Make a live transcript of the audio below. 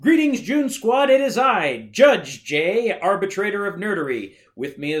Greetings, June Squad. It is I, Judge J, Arbitrator of Nerdery.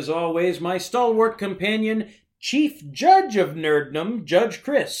 With me, as always, my stalwart companion, Chief Judge of Nerddom, Judge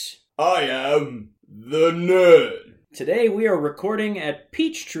Chris. I am the Nerd. Today we are recording at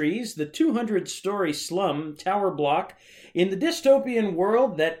Peachtrees, the 200-story slum tower block in the dystopian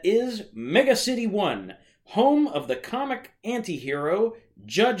world that is Mega City 1, home of the comic anti-hero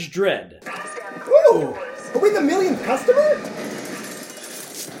Judge Dredd. Ooh, are we the millionth customer?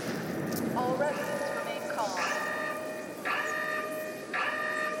 All residents remain calm.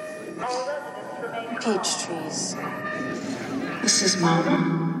 All residents remain calm. Peachtrees. This is Mama.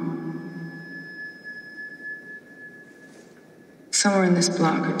 Somewhere in this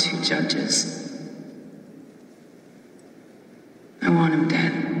block are two judges. I want him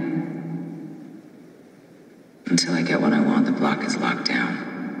dead. Until I get what I want, the block is locked down.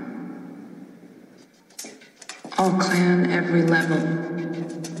 All clan, every level.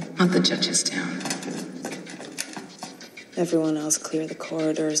 Want the judges down. Everyone else clear the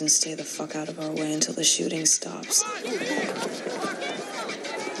corridors and stay the fuck out of our way until the shooting stops.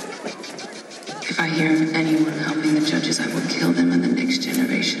 If I hear of anyone helping the judges, I will kill them and the next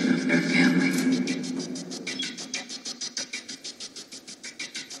generation of their family.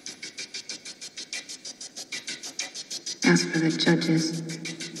 As for the judges,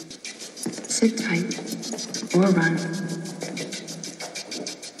 sit tight or run.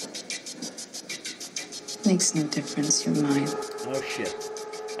 Makes no difference, you're mine. Oh shit.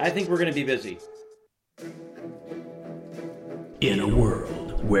 I think we're gonna be busy. In a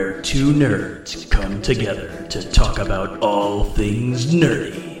world where two nerds come together to talk about all things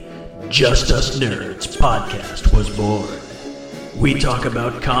nerdy, Just Us Nerds podcast was born. We talk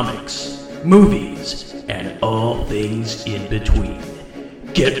about comics, movies, and all things in between.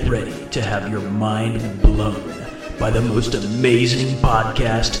 Get ready to have your mind blown by the most amazing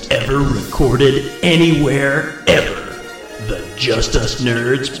podcast ever recorded anywhere ever. The Just Us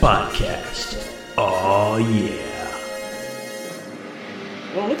Nerds podcast. Aw, yeah.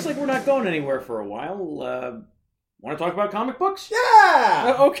 Well, it looks like we're not going anywhere for a while. Want to talk about comic books?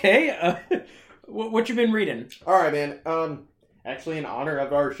 Yeah! Okay. What you been reading? Alright, man. Actually, in honor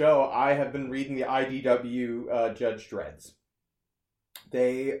of our show, I have been reading the IDW Judge Dredds.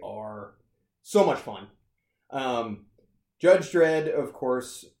 They are so much fun. Judge Dredd, of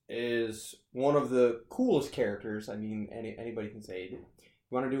course, is one of the coolest characters. I mean, anybody can say it. You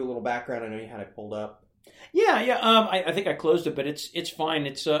want to do a little background? I know you had it pulled up. Yeah. I think I closed it, but it's fine.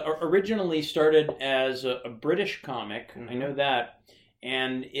 It's originally started as a British comic. Mm-hmm. I know that,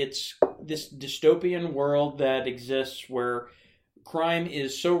 and it's this dystopian world that exists where crime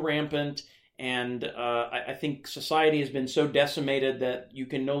is so rampant, and I think society has been so decimated that you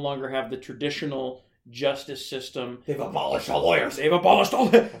can no longer have the traditional justice system. They've abolished all lawyers. They've abolished all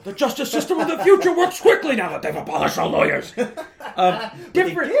the justice system of the future works quickly now that they've abolished all lawyers.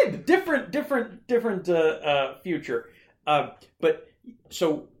 Different future. But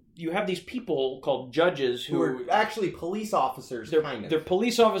so you have these people called judges who are actually police officers. They're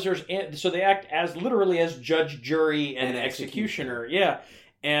police officers, and so they act as literally as judge, jury, and executioner. Yeah,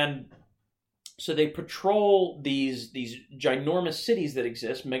 and so they patrol these ginormous cities that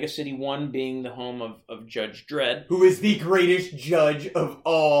exist, Mega City 1 being the home of Judge Dredd. Who is the greatest judge of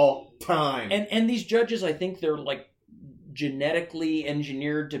all time. And these judges, I think they're like genetically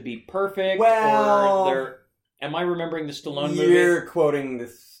engineered to be perfect. Well... Or they're... Am I remembering the Stallone movie? You're quoting the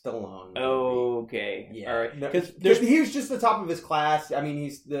Stallone movie. Okay. Yeah. All right. Because he was just the top of his class. I mean,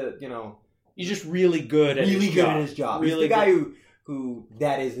 he's He's just really good at his job. Really good at his job. Really he's the guy who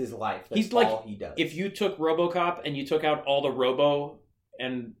that is his life. That's he's like, all he does. If you took RoboCop and you took out all the Robo,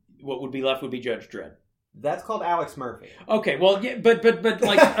 and what would be left would be Judge Dredd. That's called Alex Murphy. Okay, well, yeah, but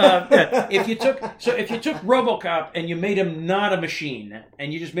like, if you took RoboCop and you made him not a machine,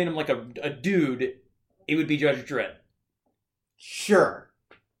 and you just made him like a dude, it would be Judge Dredd. Sure.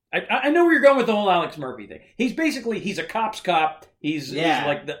 I know where you're going with the whole Alex Murphy thing. He's a cop's cop. He's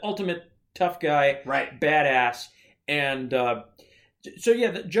like the ultimate tough guy, right? Badass, and. So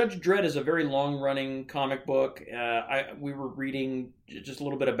yeah, Judge Dredd is a very long-running comic book. We were reading just a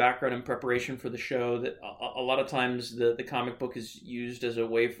little bit of background in preparation for the show. That a lot of times the comic book is used as a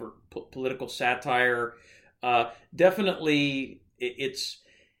way for political satire. Definitely, it's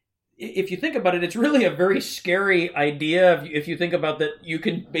if you think about it, it's really a very scary idea. If you think about that, you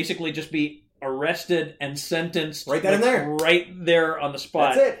can basically just be arrested and sentenced right there on the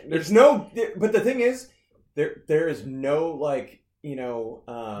spot. That's it. But the thing is, there is no like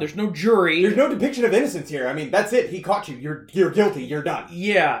There's no jury. There's no depiction of innocence here. I mean, that's it. He caught you. You're guilty. You're done.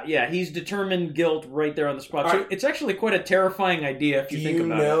 Yeah. He's determined guilt right there on the spot. All So right. it's actually quite a terrifying idea if you think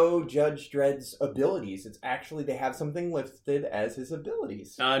about it. Do you know Judge Dredd's abilities? It's actually, they have something listed as his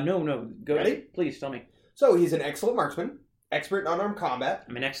abilities. No. Go Ready? ahead. Please tell me. So he's an excellent marksman, expert in unarmed combat.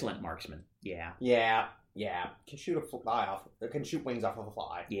 I'm an excellent marksman. Yeah. Yeah. Can shoot can shoot wings off of a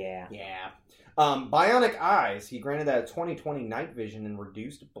fly. Yeah. Bionic eyes. He granted that a 20/20 night vision and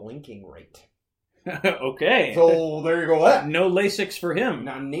reduced blinking rate. Okay. So there you go. That No LASIX for him.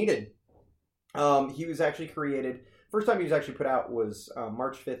 not needed. He was actually created. First time he was actually put out was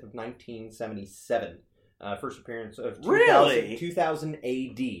March 5th of 1977. First appearance of 2000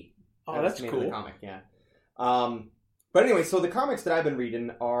 AD. Oh, that's the name of the cool. comic, yeah. But anyway, so the comics that I've been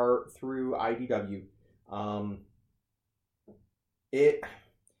reading are through IDW. It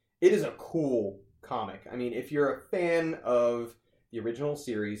is a cool comic. I mean, if you're a fan of the original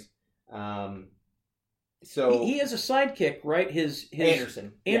series, so He has a sidekick, right? His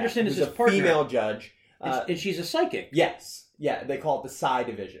Anderson is who's his a partner. female judge. And she's a psychic. Yes, yeah, they call it the Psi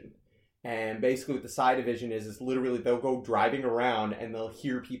Division. And basically what the Psi Division is literally they'll go driving around and they'll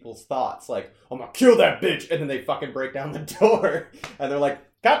hear people's thoughts, like, I'm gonna kill that bitch, and then they fucking break down the door, and they're like,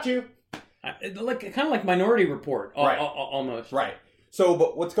 got you! Kind of like Minority Report, Right. almost. Right. So,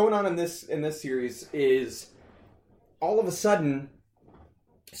 but what's going on in this series is, all of a sudden,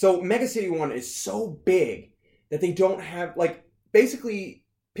 so Mega City 1 is so big that they don't have, like, basically,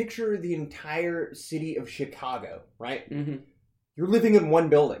 picture the entire city of Chicago, right? Mm-hmm. You're living in one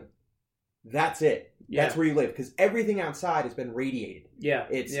building. That's it. Yeah. That's where you live, because everything outside has been radiated. Yeah.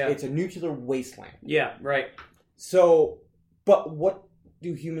 It's a nuclear wasteland. Yeah, right. So, but what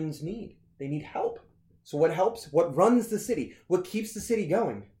do humans need? They need help. So what helps? What runs the city? What keeps the city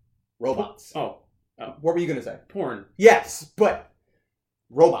going? Robots. Oh. What were you going to say? Porn. Yes, but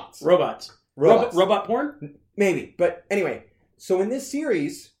robots. Robots. Robot porn? Maybe. But anyway, so in this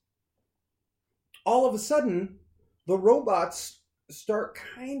series, all of a sudden, the robots start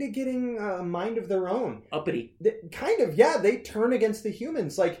kind of getting a mind of their own. Uppity. They turn against the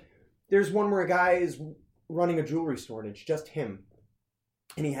humans. Like, there's one where a guy is running a jewelry store and it's just him.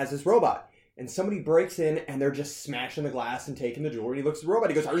 And he has this robot. And somebody breaks in and they're just smashing the glass and taking the jewelry. He looks at the robot.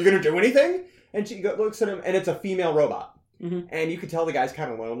 He goes, "Are you going to do anything?" And she looks at him and it's a female robot. Mm-hmm. And you can tell the guy's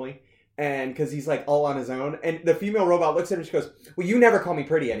kind of lonely. And because he's like all on his own. And the female robot looks at him and she goes, "Well, you never call me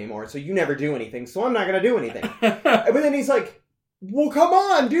pretty anymore. So you never do anything. So I'm not going to do anything." But then he's like, "Well, come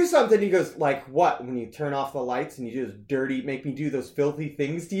on, do something." He goes, "Like what? When you turn off the lights and you just make me do those filthy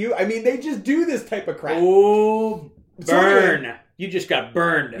things to you?" I mean, they just do this type of crap. Oh, So burn. anyway, You just got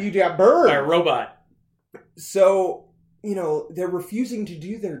burned you got burned. by a robot. So, they're refusing to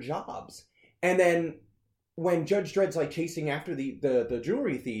do their jobs. And then when Judge Dredd's like chasing after the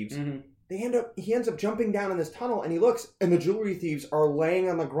jewelry thieves, Mm-hmm. he ends up jumping down in this tunnel and he looks and the jewelry thieves are laying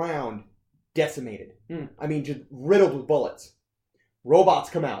on the ground, decimated. I mean, just riddled with bullets. Robots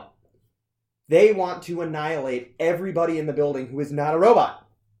come out. They want to annihilate everybody in the building who is not a robot.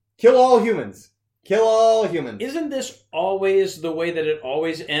 Kill all humans. Kill all humans. Isn't this always the way that it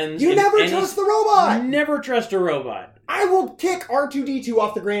always ends? You in never any- trust the robot! Never trust a robot. I will kick R2-D2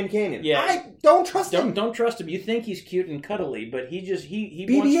 off the Grand Canyon. Yeah. I don't trust him. Don't trust him. You think he's cute and cuddly, but he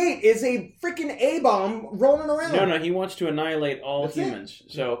BB-8 is a freaking A-bomb rolling around. No, he wants to annihilate all That's it. humans.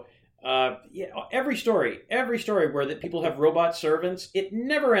 So, every story where that people have robot servants, it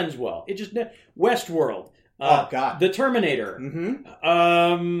never ends well. It just Westworld. Oh, God. The Terminator.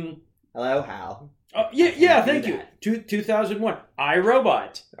 Mm-hmm. Hello, Hal. Thank you. 2001.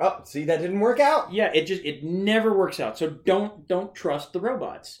 iRobot. Oh, see, that didn't work out. Yeah, it never works out. So don't trust the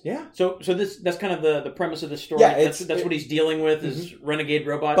robots. Yeah. So that's kind of the premise of the story. Yeah, that's what he's dealing with is renegade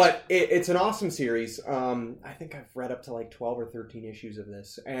robots. But it's an awesome series. I think I've read up to like 12 or 13 issues of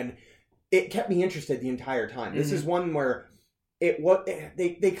this, and it kept me interested the entire time. This is one where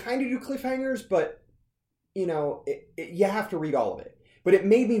they kind of do cliffhangers, but you have to read all of it. But it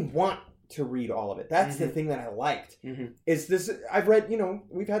made me want to read all of it. That's the thing that I liked. Is this? I've read.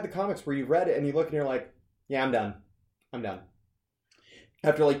 We've had the comics where you've read it and you look and you're like, "Yeah, I'm done."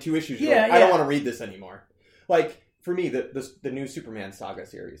 After like 2 issues, you're like, I don't want to read this anymore. Like for me, the new Superman saga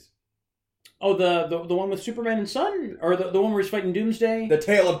series. Oh, the one with Superman and Son, or the one where he's fighting Doomsday. The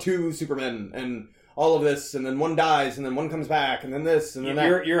tale of 2 Supermen and all of this, and then one dies, and then one comes back, and then this, and then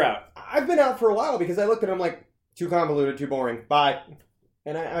that. You're out. I've been out for a while because I looked at them like too convoluted, too boring. Bye.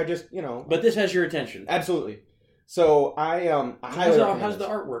 And I just, But this has your attention. Absolutely. So I highly recommend How's this.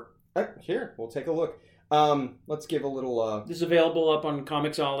 the artwork? Here, we'll take a look. Let's give a little. This is available up on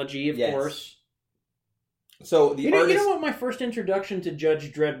Comixology, of Yes. course. So the You know artist what my first introduction to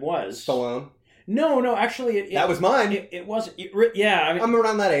Judge Dredd was? Stallone. No, actually, That was mine. It wasn't. Yeah, I mean, I'm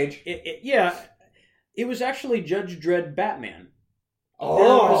around that age. It was actually Judge Dredd Batman.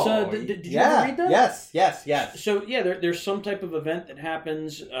 Oh, did you ever read that? Yes. So yeah, there's some type of event that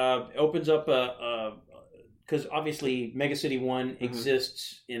happens, opens up because obviously Mega City 1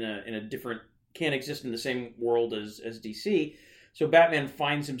 exists in a different, can't exist in the same world as DC. So Batman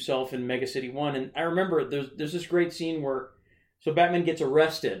finds himself in Mega City 1, and I remember there's this great scene where Batman gets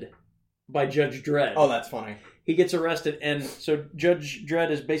arrested by Judge Dredd. Oh, that's funny. He gets arrested, and so Judge Dredd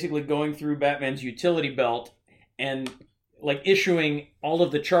is basically going through Batman's utility belt and like issuing all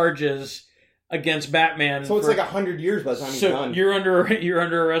of the charges against Batman. So it's like 100 years by the time he's done. You're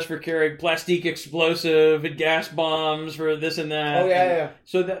under arrest for carrying plastic explosive and gas bombs for this and that. Oh yeah.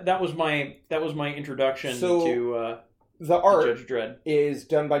 So that was my introduction to the art Judge Dredd. Is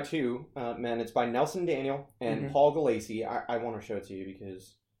done by two men. It's by Nelson Daniel and Paul Galassi. I want to show it to you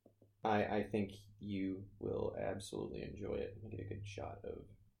because I think you will absolutely enjoy it. Let me get a good shot of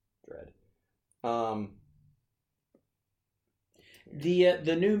Dredd.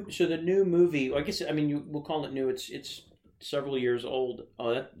 The new movie. I guess we'll call it new. It's several years old.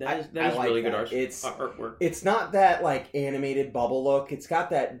 Oh, that is like really that. good art. It's artwork. It's not that like animated bubble look. It's got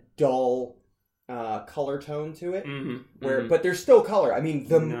that dull color tone to it. But there's still color. I mean,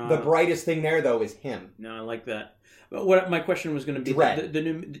 the brightest thing there though is him. No, I like that. But what my question was going to be the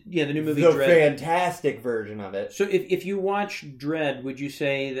new movie, the Dredd. Fantastic version of it. So if you watch Dredd, would you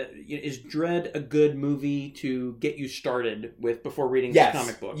say that is Dredd a good movie to get you started with before reading this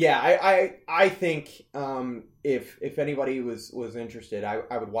comic book? Yeah, I think if anybody was interested,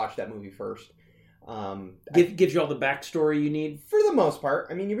 I would watch that movie first. Gives you all the backstory you need? For the most part.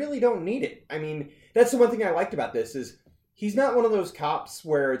 I mean, you really don't need it. I mean, that's the one thing I liked about this is he's not one of those cops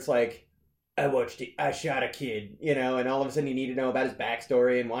where it's like, I shot a kid, and all of a sudden you need to know about his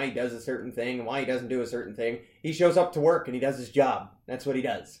backstory and why he does a certain thing and why he doesn't do a certain thing. He shows up to work and he does his job. That's what he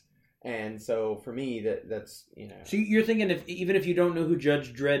does. And so for me, that's. So you're thinking even if you don't know who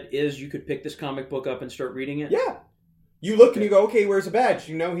Judge Dredd is, you could pick this comic book up and start reading it? Yeah. You look and you go, okay, where's the badge?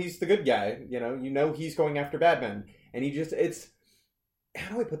 He's the good guy. He's going after Batman. And it's,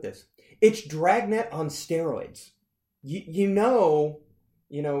 how do I put this? It's Dragnet on steroids. You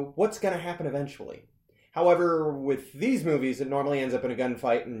know what's going to happen eventually. However, with these movies, it normally ends up in a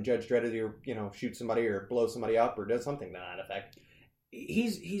gunfight and Judge Dredd either, shoots somebody or blows somebody up or does something to that effect.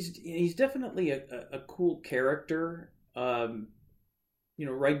 He's definitely a cool character,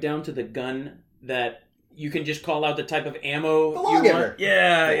 right down to the gun that you can just call out the type of ammo the lawgiver.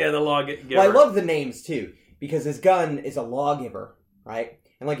 Yeah, the lawgiver. Well, I love the names too because his gun is a lawgiver, right?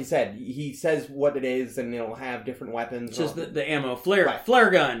 And like you said, he says what it is, and it'll have different weapons. It's just the ammo, flare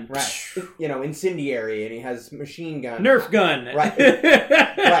gun, right? Incendiary, and he has machine gun, Nerf gun, right?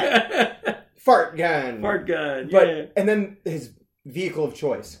 Right. Fart gun, But and then his vehicle of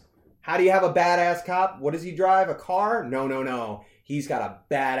choice. How do you have a badass cop? What does he drive? A car? No. He's got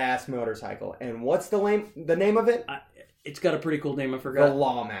a badass motorcycle. And what's the name of it? It's got a pretty cool name. I forgot. The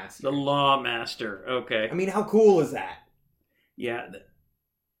Lawmaster. The Lawmaster. Okay. I mean, how cool is that? Yeah.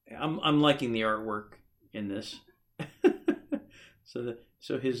 I'm liking the artwork in this.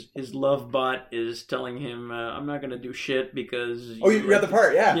 So his love bot is telling him, "I'm not going to do shit because." You read the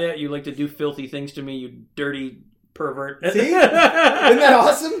part, yeah. Yeah, you like to do filthy things to me, you dirty pervert. See, isn't that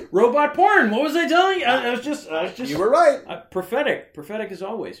awesome? Robot porn. What was I telling you? I was just. You were right. Prophetic as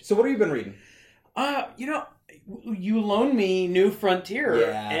always. So what have you been reading? You loaned me New Frontier,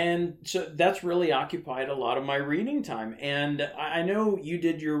 yeah. And so that's really occupied a lot of my reading time. And I know you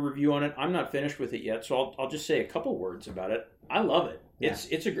did your review on it. I'm not finished with it yet, so I'll just say a couple words about it. I love it. Yeah.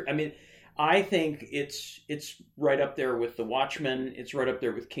 I think it's right up there with The Watchmen. It's right up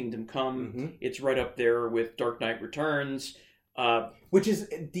there with Kingdom Come. Mm-hmm. It's right up there with Dark Knight Returns. Which is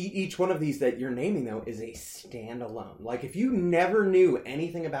each one of these that you're naming though is a standalone. Like if you never knew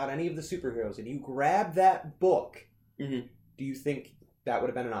anything about any of the superheroes and you grabbed that book, do you think that would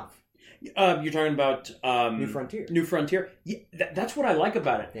have been enough? You're talking about New Frontier. New Frontier. Yeah, that's what I like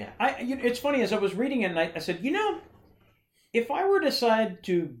about it. Yeah. It's funny as I was reading it, and I said, if I were to decide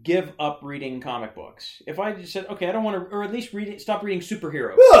to give up reading comic books, if I just said, okay, I don't want to, or at least stop reading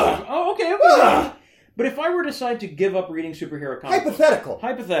superheroes. Oh, okay. But if I were to decide to give up reading superhero comic books...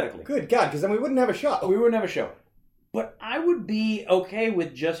 Hypothetically. Good God, because then we wouldn't have a show. We wouldn't have a show. But I would be okay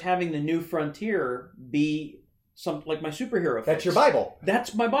with just having the New Frontier be like my superhero fix. That's your Bible.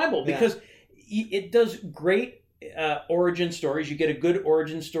 That's my Bible, because it does great origin stories. You get a good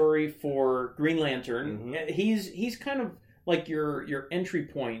origin story for Green Lantern. Mm-hmm. He's kind of like your entry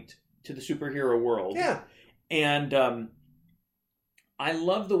point to the superhero world. Yeah. And I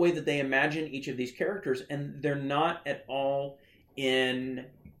love the way that they imagine each of these characters, and they're not at all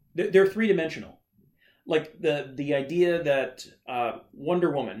they're three-dimensional. Like the idea that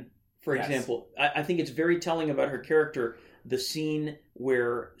Wonder Woman, for example, I think it's very telling about her character, the scene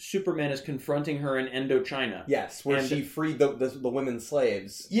where Superman is confronting her in Indochina. Yes, where she freed the women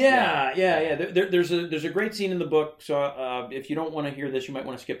slaves. Yeah. There's a great scene in the book, so if you don't want to hear this, you might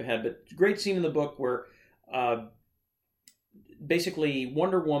want to skip ahead, but it's a great scene in the book where basically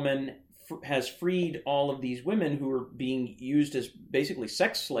Wonder Woman has freed all of these women who were being used as basically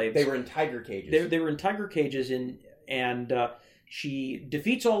sex slaves. They were in tiger cages. They were in tiger cages, and she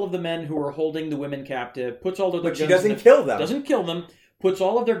defeats all of the men who are holding the women captive, puts all of their guns... But she doesn't kill them. Doesn't kill them, puts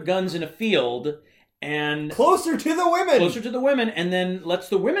all of their guns in a field, and... Closer to the women! And then lets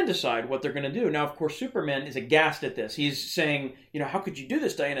the women decide what they're going to do. Now, of course, Superman is aghast at this. He's saying, how could you do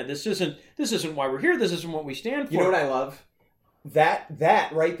this, Diana? This isn't why we're here. This isn't what we stand for. You know what I love? That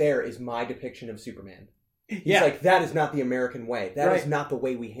right there is my depiction of Superman. He's like, that is not the American way. That is not the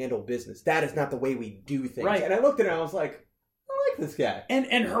way we handle business. That is not the way we do things. Right. And I looked at it and I was like, I like this guy.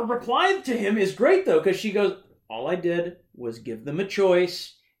 And her reply to him is great, though, because she goes, all I did was give them a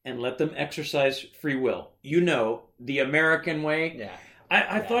choice and let them exercise free will. The American way. Yeah.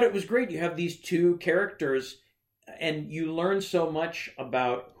 I thought it was great. You have these two characters, and you learn so much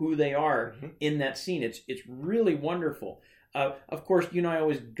about who they are in that scene. It's really wonderful. Of course, I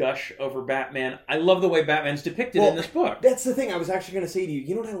always gush over Batman. I love the way Batman's depicted in this book. That's the thing I was actually going to say to you.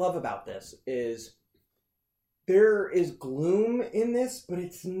 You know what I love about this is there is gloom in this, but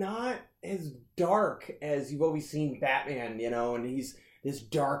it's not as dark as you've always seen Batman, and he's this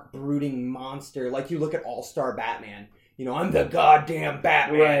dark, brooding monster. Like you look at All-Star Batman, I'm the goddamn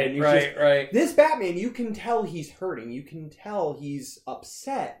Batman. Right. This Batman, you can tell he's hurting. You can tell he's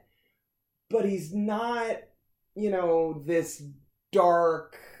upset, but he's not... this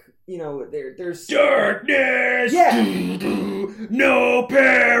dark, there's... Darkness! Yeah! No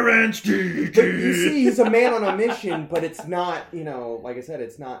parents! But you see, he's a man on a mission, but it's not, like I said,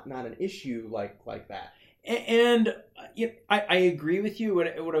 it's not an issue like that. And I agree with you.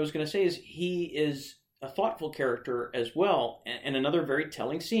 What I was going to say is he is a thoughtful character as well. And another very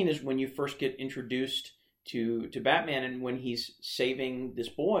telling scene is when you first get introduced to Batman, and when he's saving this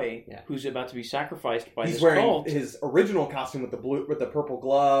boy who's about to be sacrificed by this cult. He's wearing his original costume with the purple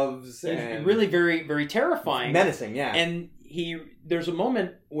gloves. And really very, very terrifying. Menacing, yeah. And there's a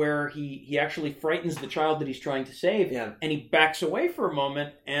moment where he actually frightens the child that he's trying to save, and he backs away for a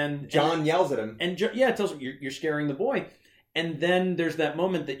moment, and John yells at him. And tells him, you're scaring the boy. And then there's that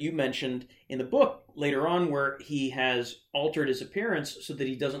moment that you mentioned in the book later on where he has altered his appearance so that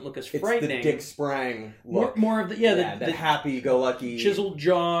he doesn't look as frightening. It's the Dick Sprang look. More of the the happy-go-lucky... chiseled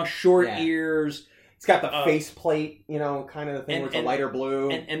jaw, short ears. It's got the faceplate, kind of the thing where it's a lighter blue.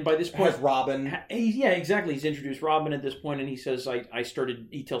 And by this point... It has Robin. Yeah, exactly. He's introduced Robin at this point, and he says,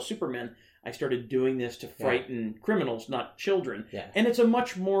 he tells Superman, I started doing this to frighten criminals, not children. Yeah. And it's a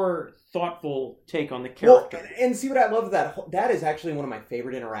much more thoughtful take on the character. Well, and see what I love, that is actually one of my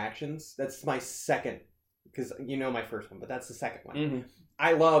favorite interactions. That's my second, because my first one, but that's the second one. Mm-hmm.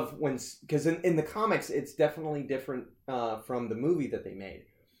 I love because in the comics, it's definitely different from the movie that they made.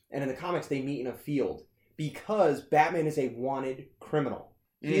 And in the comics, they meet in a field because Batman is a wanted criminal.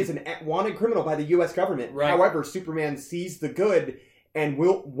 He is a wanted criminal by the U.S. government. Right. However, Superman sees the good and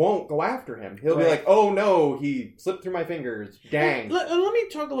won't go after him. He'll be like, oh no, he slipped through my fingers. Dang. Let me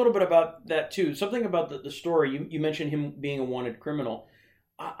talk a little bit about that too. Something about the story. You mentioned him being a wanted criminal.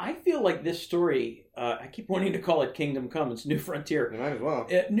 I feel like this story, I keep wanting to call it Kingdom Come. It's New Frontier. You might as well.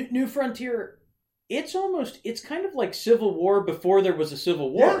 New Frontier, it's kind of like Civil War before there was a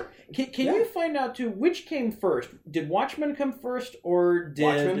Civil War. Yeah. Can you find out too, which came first? Did Watchmen come first, or did...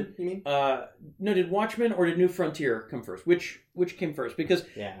 Watchmen, you mean? No, did Watchmen or did New Frontier come first? Which came first? Because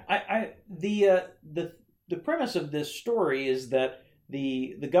the premise of this story is that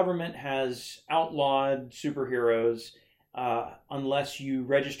the government has outlawed superheroes unless you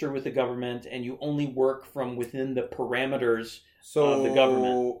register with the government and you only work from within the parameters of the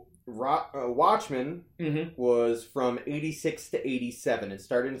government. Watchmen was from 86 to 87. It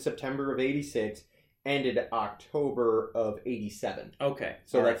started in September of 86, ended October of 87. Okay.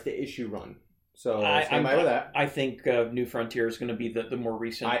 So that's the issue run. So I'm with that. I think New Frontier is going to be the more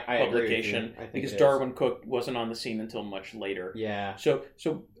recent publication because Darwin Cook wasn't on the scene until much later. Yeah. So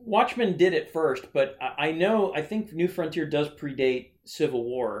Watchmen did it first, but I think New Frontier does predate Civil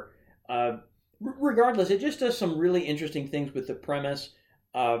War. Regardless, it just does some really interesting things with the premise.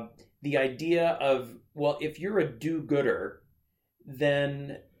 The idea of, well, if you're a do-gooder,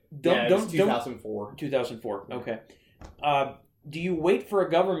 then don't 2004. 2004. Okay. Do you wait for a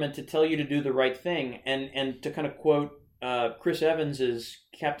government to tell you to do the right thing? And to kind of quote Chris Evans'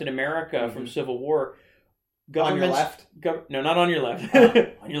 Captain America from Civil War, On your left? No, not on your left.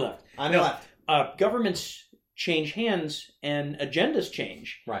 On your left. On your left. Governments change hands and agendas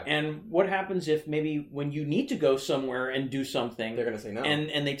change. Right. And what happens if maybe when you need to go somewhere and do something, They're going to say no.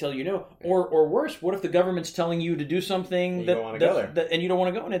 and they tell you no, or worse, what if the government's telling you to do something And you don't wanna go there. and you don't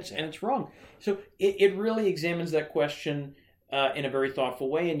want to go, and it's wrong. So it really examines that question in a very thoughtful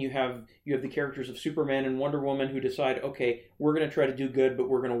way, and you have the characters of Superman and Wonder Woman who decide, okay, we're going to try to do good, but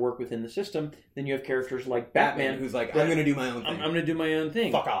we're going to work within the system. Then you have characters like Batman who's like, I'm going to do my own thing. I'm going to do my own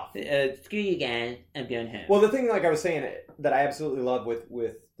thing. Fuck off. Screw you guys. I'm going home. Well, the thing, like I was saying, that I absolutely love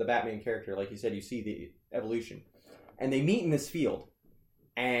with the Batman character, like you said, you see the evolution. And they meet in this field.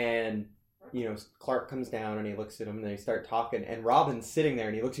 And, Clark comes down and he looks at him and they start talking. And Robin's sitting there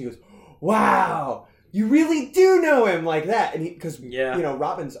and he looks and he goes, wow, you really do know him like that. And because,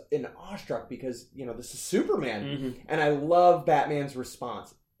 Robin's awestruck because, this is Superman. Mm-hmm. And I love Batman's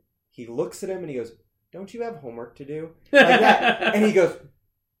response. He looks at him and he goes, don't you have homework to do? Like that. And he goes,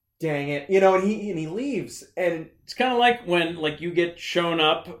 dang it. And he leaves. And it's kind of like when you get shown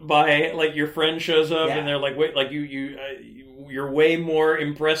up by your friend shows up and they're like, wait, you're way more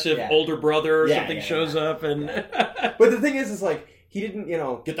impressive older brother or something shows up and but the thing is like he didn't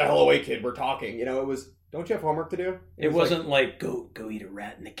get the hell away, kid, we're talking. It was, don't you have homework to do? It wasn't like go eat a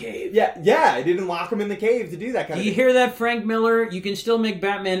rat in the cave. I didn't lock him in the cave to do that kind of thing. Do you hear that, Frank Miller? You can still make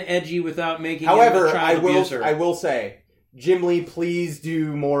Batman edgy without making him However, a child abuser. I will say, Jim Lee, please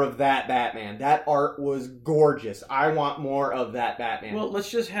do more of that Batman. That art was gorgeous. I want more of that Batman. Well, let's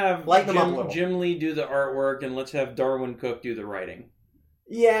just have Lighten them up a little. Jim Lee do the artwork, and let's have Darwin Cook do the writing.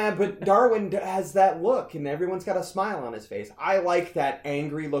 Yeah, but Darwin has that look, and everyone's got a smile on his face. I like that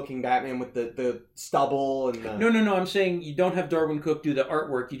angry-looking Batman with the stubble and the... No, I'm saying you don't have Darwin Cook do the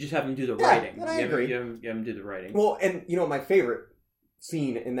artwork, you just have him do the writing. I agree. You have him do the writing. Well, and what my favorite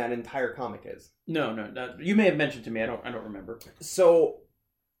scene in that entire comic is? No, you may have mentioned to me, I don't remember. So,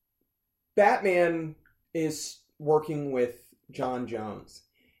 Batman is working with John Jones,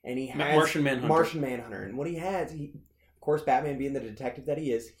 and he has... Martian Manhunter. And what he has... Of course, Batman being the detective that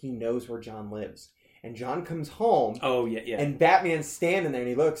he is, he knows where John lives. And John comes home. Oh, yeah. And Batman's standing there, and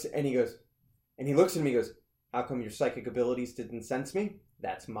he looks at him, he goes, how come your psychic abilities didn't sense me?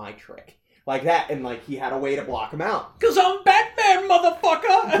 That's my trick. Like that, and he had a way to block him out. Because I'm Batman,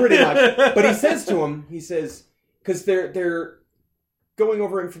 motherfucker! Pretty much. But he says to him, because they're going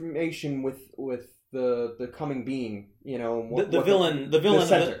over information with the coming being, the villain, the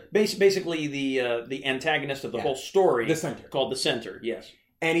center. Basically the antagonist of the whole story, the center, called the Center. Yes,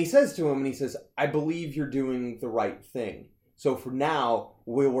 and he says to him, I believe you're doing the right thing. So for now,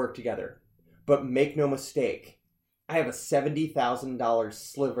 we'll work together, but make no mistake, I have a $70,000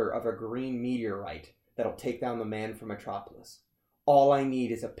 sliver of a green meteorite that'll take down the man from Metropolis. All I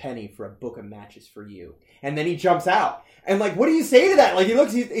need is a penny for a book of matches for you. And then he jumps out. And, what do you say to that? He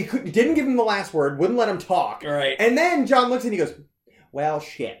looks, he didn't give him the last word, wouldn't let him talk. Right. And then John looks and he goes, well,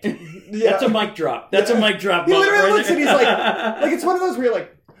 shit. That's a mic drop. That's a mic drop. He literally looks and he's like, it's one of those where you're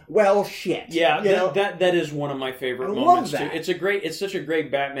like, well, shit. Yeah, that is one of my favorite moments, too. It's such a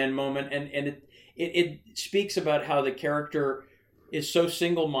great Batman moment, and it speaks about how the character is so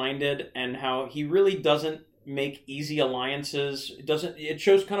single-minded and how he really doesn't make easy alliances. It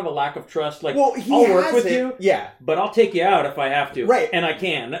shows kind of a lack of trust. I'll work with you, but I'll take you out if I have to, right? And I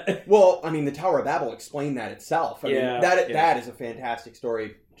can. Well, the Tower of Babel explained that itself. That is a fantastic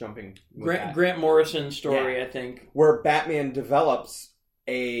story. Jumping Grant Morrison's story, I think, where Batman develops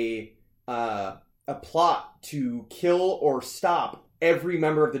a plot to kill or stop every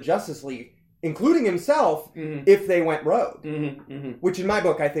member of the Justice League, including himself, if they went rogue. Which in my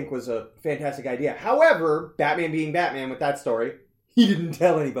book I think was a fantastic idea. However, Batman being Batman with that story, he didn't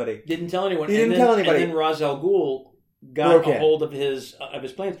tell anybody. Didn't tell anyone. And then Ra's al Ghul got a hold of his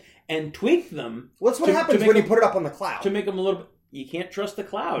plans and tweaked them. Well, that's what happens when you put it up on the cloud. To make them a little bit... You can't trust the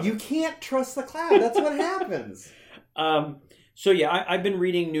cloud. You can't trust the cloud. That's what happens. So yeah, I've been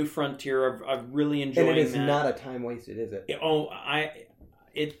reading New Frontier. I've really enjoyed it. And it is not a time wasted, is it?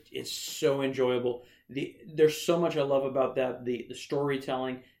 It's so enjoyable. There's so much I love about that. The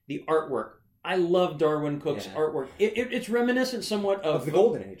storytelling, the artwork. I love Darwin Cook's artwork. It's reminiscent somewhat of the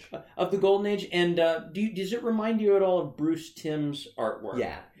Golden Age. Of the Golden Age. And does it remind you at all of Bruce Timm's artwork?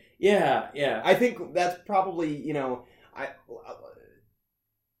 Yeah. Yeah. I think that's probably,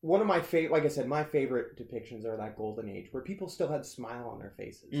 one of my favorite, like I said, my favorite depictions are that golden age where people still had smile on their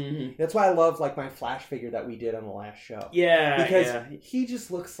faces. Mm-hmm. That's why I love like my Flash figure that we did on the last show. Yeah, because he just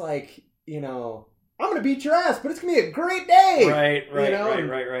looks like, you know, I'm gonna beat your ass, but it's gonna be a great day. Right. You know?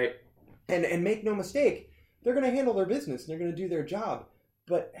 Right. And make no mistake, they're gonna handle their business and they're gonna do their job.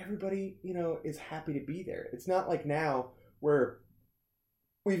 But everybody, you know, is happy to be there. It's not like now where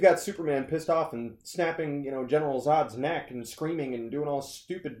we've got Superman pissed off and snapping, you know, General Zod's neck and screaming and doing all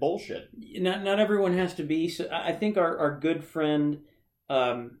stupid bullshit. Not everyone has to be. So I think our good friend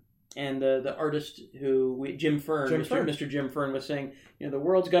and the artist Jim Fern, Mr. Jim Fern was saying, you know, the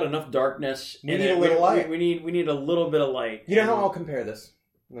world's got enough darkness. We need a little light. We need a little bit of light. You know how I'll compare this?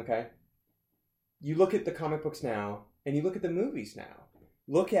 Okay, you look at the comic books now, and you look at the movies now.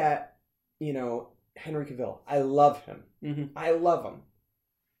 Look at, you know, Henry Cavill. I love him. Mm-hmm. I love him.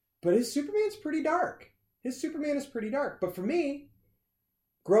 But his Superman's pretty dark. His Superman is pretty dark. But for me,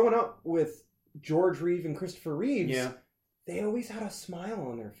 growing up with George Reeves and Christopher Reeves, they always had a smile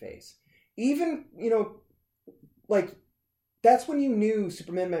on their face. Even, you know, like, that's when you knew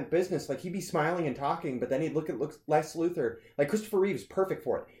Superman meant business. Like, he'd be smiling and talking, but then he'd look at Lex Luthor. Like, Christopher Reeves, perfect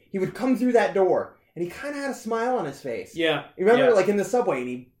for it. He would come through that door, and he kind of had a smile on his face. Yeah. You remember, like, in the subway, and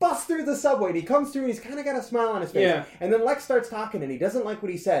he busts through the subway, and he comes through, and he's kind of got a smile on his face. Yeah. And then Lex starts talking, and he doesn't like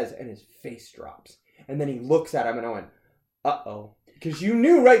what he says, and his face drops. And then he looks at him, and I went, uh-oh. Because you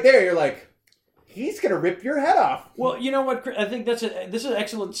knew right there, you're like, he's going to rip your head off. Well, you know what? I think this is an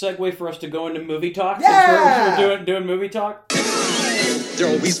excellent segue for us to go into movie talk. Yeah! Since we're doing movie talk.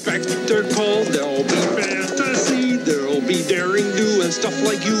 There'll be spectacle, there'll be fantasy, there'll be daring do and stuff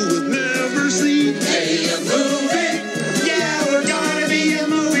like you would never see. Hey, a movie! Yeah, we're gonna be a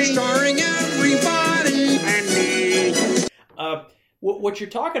movie starring everybody and me. What you're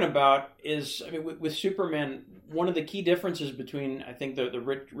talking about is, I mean, with Superman, one of the key differences between, I think,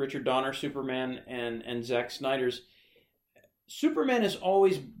 the Richard Donner Superman and Zack Snyder's, Superman has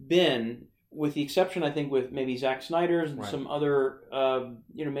always been, with the exception, I think, with maybe Zack Snyder's and some other,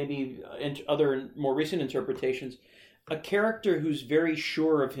 maybe other more recent interpretations, a character who's very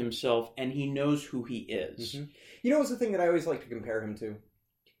sure of himself and he knows who he is. Mm-hmm. You know what's the thing that I always like to compare him to?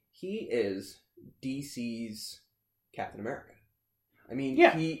 He is DC's Captain America. I mean,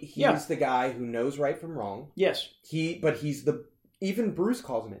 he's the guy who knows right from wrong. Yes. But he's even Bruce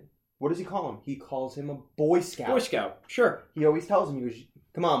calls him in. What does he call him? He calls him a Boy Scout. Boy Scout, sure. He always tells him,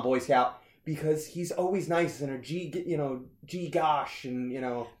 come on, Boy Scout. Because he's always nice and gee gosh, and, you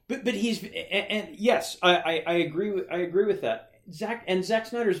know. But he's, and yes, I agree with that. Zack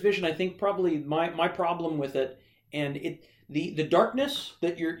Snyder's vision, I think probably my problem with it, and the darkness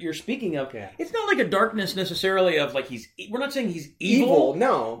that you're speaking of, it's not like a darkness necessarily of like we're not saying he's evil,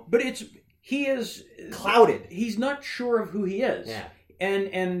 no, but he is clouded. He's not sure of who he is,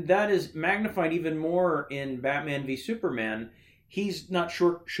 and that is magnified even more in Batman v Superman. He's not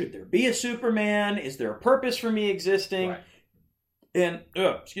sure, should there be a Superman? Is there a purpose for me existing? Right. And,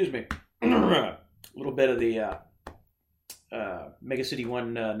 excuse me, a little bit of the Mega City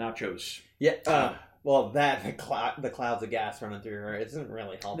 1 nachos. Yeah, well, the clouds of gas running through her, it doesn't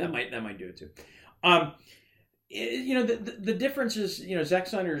really help. That might do it too. The difference is, Zack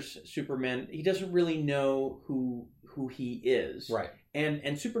Snyder's Superman, he doesn't really know who he is. Right.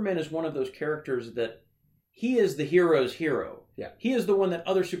 And Superman is one of those characters that he is the hero's hero. Yeah. He is the one that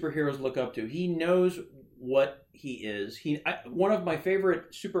other superheroes look up to. He knows what he is. One of my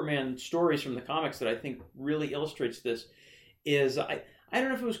favorite Superman stories from the comics that I think really illustrates this is, I don't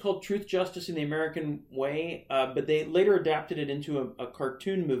know if it was called Truth, Justice in the American Way, but they later adapted it into a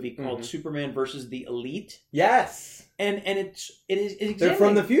cartoon movie called Superman versus the Elite. Yes. And it is they're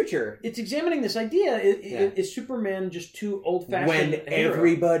from the future. It's examining this idea. Is Superman just too old-fashioned? When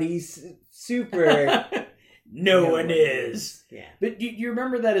everybody's super... No one is. Yeah. But you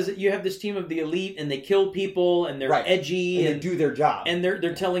remember that is that you have this team of the Elite and they kill people and they're edgy and they do their job. And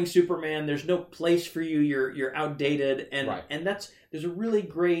they're telling Superman there's no place for you, you're outdated, and there's a really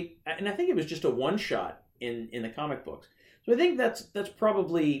great, and I think it was just a one shot in the comic books. So I think that's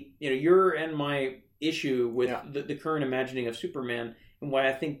probably your and my issue with the current imagining of Superman, and why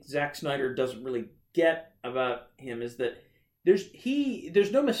I think Zack Snyder doesn't really get about him is that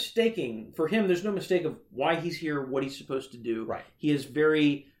there's no mistaking for him. There's no mistake of why he's here, what he's supposed to do. Right. He has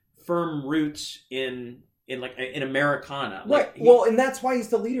very firm roots in Americana. Right. And that's why he's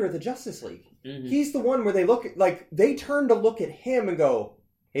the leader of the Justice League. Mm-hmm. He's the one where they turn to look at him and go,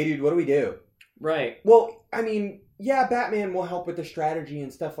 "Hey, dude, what do we do?" Right. Well, I mean, yeah, Batman will help with the strategy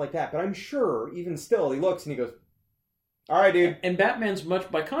and stuff like that, but I'm sure even still he looks and he goes, All right, dude. And Batman's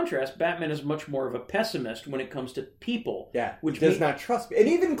by contrast, Batman is much more of a pessimist when it comes to people. Yeah, which he does not trust. And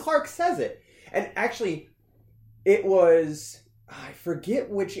even Clark says it. And actually, it was, I forget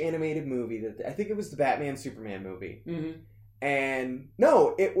which animated movie, I think it was the Batman Superman movie. Mm-hmm. And,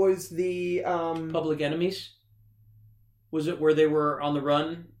 no, it was the... Public Enemies? Was it where they were on the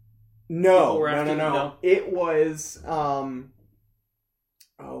run? No. No. It was, what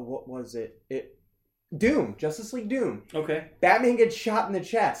was it? Doom, Justice League Doom. Okay. Batman gets shot in the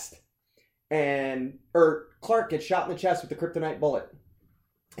chest. Or Clark gets shot in the chest with the kryptonite bullet.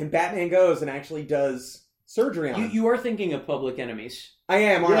 And Batman goes and actually does surgery on him. You are thinking of Public Enemies. I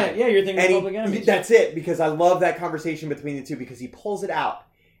am, aren't I? Yeah, you're thinking of Public Enemies. That's it, because I love that conversation between the two, because he pulls it out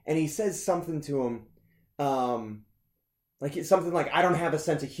and he says something to him, like it's something like, I don't have a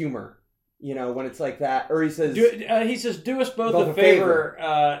sense of humor, you know, when it's like that. Or he says... do us both a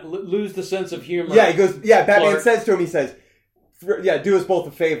favor, lose the sense of humor. Yeah, he goes, Batman Clark. says to him, he says, do us both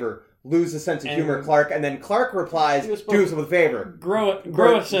a favor, lose the sense of humor, Clark. And then Clark replies, do us both a favor.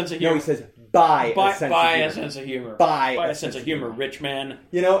 Grow a sense of humor. No, he says, buy a sense of humor. Buy a sense of humor, rich man.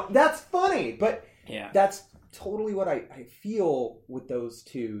 You know, that's funny, but yeah, that's totally what I feel with those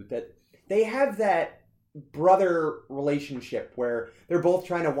two, that they have that brother relationship where they're both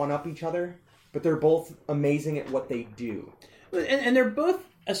trying to one-up each other, but they're both amazing at what they do. And they're both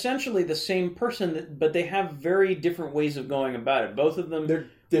essentially the same person, but they have very different ways of going about it. Both of them... They're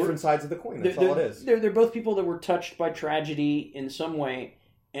different sides of the coin, that's all it is. They're both people that were touched by tragedy in some way,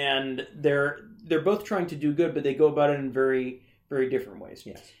 and they're both trying to do good, but they go about it in very, very different ways.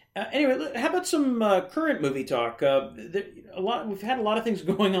 Yes. Anyway, how about some current movie talk? We've had a lot of things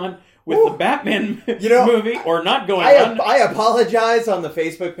going on with the Batman movie, or not going on. I apologize on the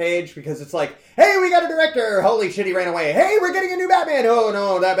Facebook page, because it's like, hey, we got a director. Holy shit, he ran away. Hey, we're getting a new Batman. Oh,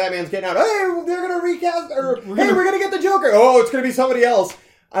 no, that Batman's getting out. Hey, they're going to recast. Or, hey, we're going to get the Joker. Oh, it's going to be somebody else.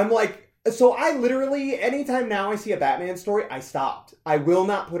 I'm like... So I literally, anytime now I see a Batman story, I stopped. I will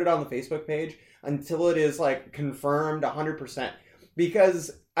not put it on the Facebook page until it is, like, confirmed 100%.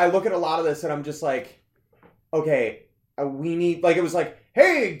 Because I look at a lot of this and I'm just like, okay, we need... Like, it was like,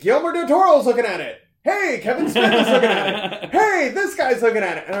 hey, Guillermo del Toro's looking at it. Hey, Kevin Smith is looking at it. Hey, this guy's looking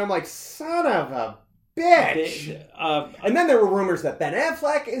at it. And I'm like, son of a bitch. And then there were rumors that Ben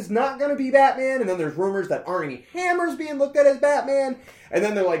Affleck is not going to be Batman. And then there's rumors that Armie Hammer's being looked at as Batman. And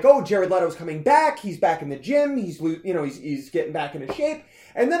then they're like, oh, Jared Leto's coming back. He's back in the gym. He's getting back into shape.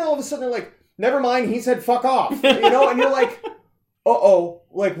 And then all of a sudden they're like, never mind, he said fuck off. You know, and you're like, uh-oh,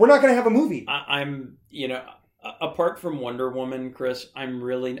 like, we're not going to have a movie. I'm, apart from Wonder Woman, Chris,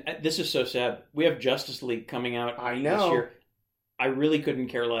 this is so sad. We have Justice League coming out this year. I really couldn't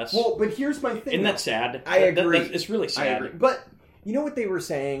care less. Well, but here's my thing. Isn't that sad? I agree. It's really sad. I agree. But you know what they were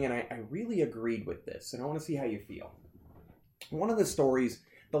saying, and I really agreed with this, and I want to see how you feel. One of the stories,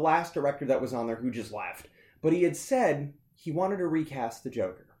 the last director that was on there who just left, but he had said he wanted to recast the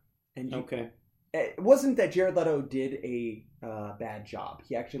Joker. And okay. It wasn't that Jared Leto did a bad job.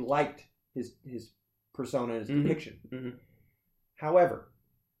 He actually liked his persona, his depiction. Mm-hmm. However,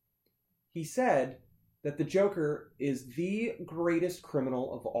 he said that the Joker is the greatest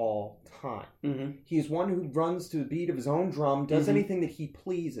criminal of all time. Mm-hmm. He is one who runs to the beat of his own drum, does anything that he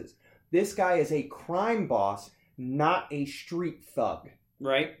pleases. This guy is a crime boss, not a street thug.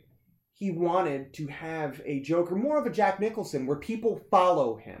 Right. He wanted to have a Joker, more of a Jack Nicholson, where people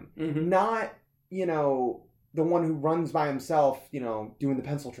follow him. Mm-hmm. Not, the one who runs by himself, doing the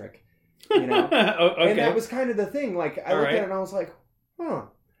pencil trick. Okay. And that was kind of the thing. Like, I looked at it and I was like, huh.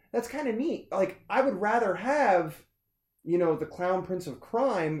 That's kind of neat. Like, I would rather have, the clown prince of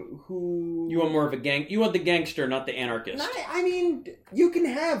crime who... You want more of a gang... You want the gangster, not the anarchist. I mean, you can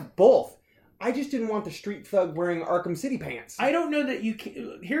have both. I just didn't want the street thug wearing Arkham City pants. I don't know that you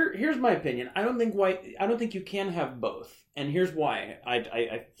can... Here's my opinion. I don't think you can have both. And here's why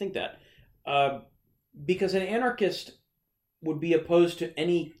I think that. Because an anarchist would be opposed to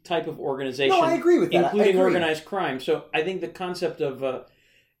any type of organization. No, I agree with that. Including organized crime. So I think the concept of...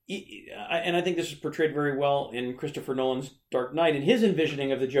 and I think this is portrayed very well in Christopher Nolan's Dark Knight, in his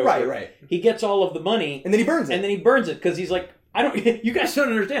envisioning of the Joker. Right. He gets all of the money. And then he burns it. Because he's like, you guys don't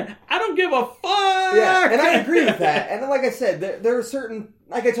understand. I don't give a fuck! Yeah, and I agree with that. And like I said, there are certain,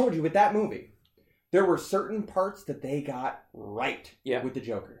 like I told you with that movie, there were certain parts that they got right with the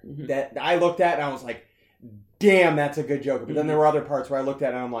Joker. Mm-hmm. That I looked at and I was like, damn, that's a good Joker. But then there were other parts where I looked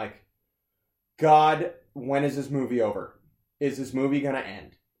at it and I'm like, God, when is this movie over? Is this movie going to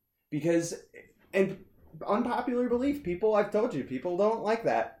end? Because, and unpopular belief, I've told you, people don't like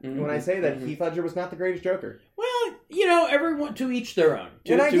that when I say that Heath Ledger was not the greatest Joker. Well, everyone to each their own.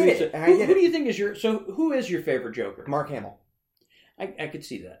 And I get each it. their- And I Who, get who it. do you think is who is your favorite Joker? Mark Hamill. I could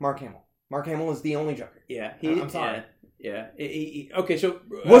see that. Mark Hamill. Mark Hamill is the only Joker. Yeah, I'm sorry. Yeah. Okay, so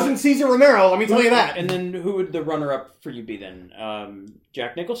Wasn't Caesar Romero, let me tell you that. And then who would the runner-up for you be then?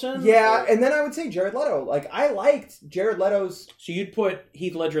 Jack Nicholson? Yeah, Or- and then I would say Jared Leto. Like, I liked Jared Leto's... So you'd put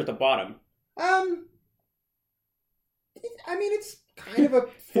Heath Ledger at the bottom. I mean, it's kind of a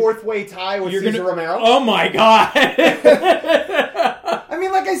fourth-way tie with Caesar Romero. Oh my god! I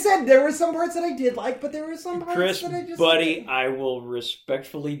mean, like I said, there were some parts that I did like, but there were some parts Chris, that I just... buddy, I will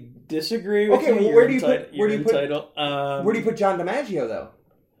respectfully disagree with Okay, you. well, where do you put Where do you put John DiMaggio, though?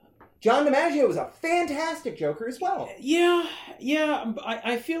 John DiMaggio was a fantastic Joker as well. Yeah.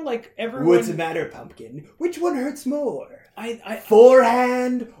 I feel like everyone. matter, Pumpkin? Which one hurts more? I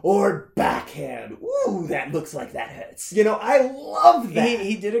Forehand or backhand? Ooh, that looks like that hurts. I love that.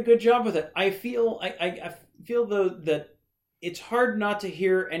 he did a good job with it. I feel I feel though that it's hard not to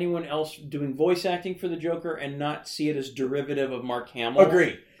hear anyone else doing voice acting for the Joker and not see it as derivative of Mark Hamill.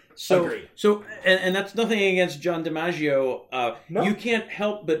 Agreed. So, and that's nothing against John DiMaggio. No. You can't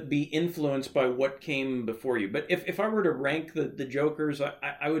help but be influenced by what came before you. But if I were to rank the Jokers,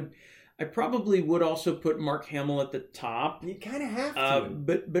 I probably would also put Mark Hamill at the top. You kind of have to.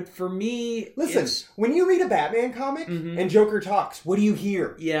 But for me, Listen, it's, when you read a Batman comic and Joker talks, what do you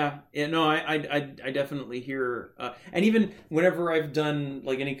hear? no, I definitely hear, and even whenever I've done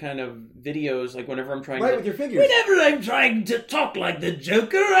like any kind of videos, like whenever I'm trying with your figures. whenever I'm trying to talk like the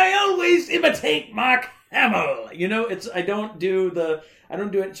Joker, I always imitate Mark Hamill. I don't do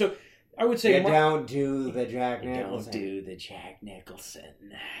it. So I would say don't do the Jack don't Nicholson. do the Jack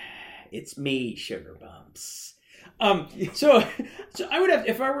Nicholson. It's me, Sugar Bumps. So I would have,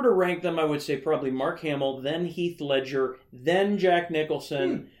 if I were to rank them, I would say probably Mark Hamill, then Heath Ledger, then Jack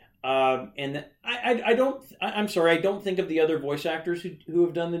Nicholson, and I'm sorry, I don't think of the other voice actors who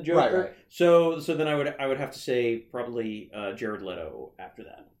have done the Joker. Right. So then I would have to say probably Jared Leto after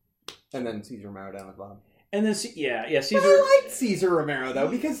that, And then Caesar Romero down at the bottom. and then Caesar. But I liked Caesar Romero, though,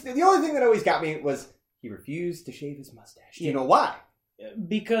 because the only thing that always got me was he refused to shave his mustache. Do you know why?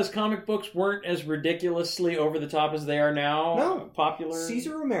 Because comic books weren't as ridiculously over the top as they are now. No. Popular.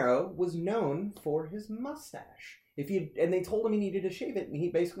 Caesar Romero was known for his mustache. And they told him he needed to shave it, and he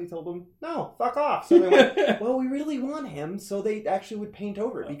basically told them, no, fuck off. So they went, well, we really want him, so they actually would paint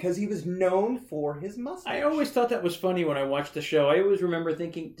over it, because he was known for his mustache. I always thought that was funny when I watched the show. I always remember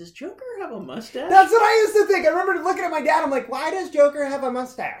thinking, does Joker have a mustache? That's what I used to think. I remember looking at my dad, I'm like, why does Joker have a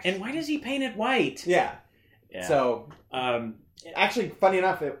mustache? And why does he paint it white? Yeah. So, actually, funny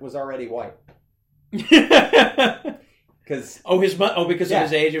enough, it was already white. Because because of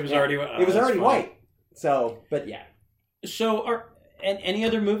his age, it was already it was already white. So, but yeah. So, any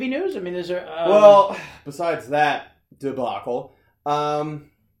other movie news? I mean, is there? Well, besides that debacle, I'm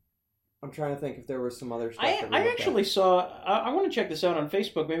trying to think if there was some other stuff. I actually saw. I want to check this out on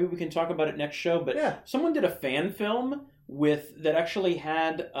Facebook. Maybe we can talk about it next show. But someone did a fan film that actually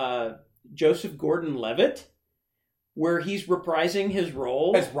had Joseph Gordon-Levitt, where he's reprising his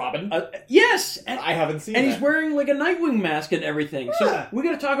role as Robin. Yes, I haven't seen. And that. he's wearing like a Nightwing mask and everything. Yeah. So we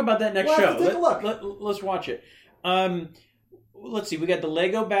got to talk about that next We'll show. have to take a look. Let's watch it. Let's see. We got the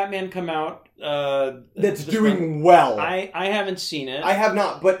Lego Batman come out. That's doing well. I haven't seen it. I have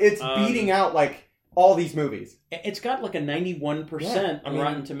not, but it's beating out like all these movies. It's got like a 91% on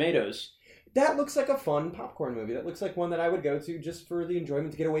Rotten Tomatoes. That looks like a fun popcorn movie. That looks like one that I would go to just for the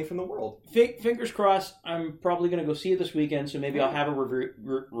enjoyment to get away from the world. Fingers crossed. I'm probably going to go see it this weekend, so maybe I'll have a review.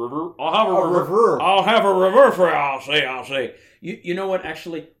 I'll have a review for you. I'll say. You know what?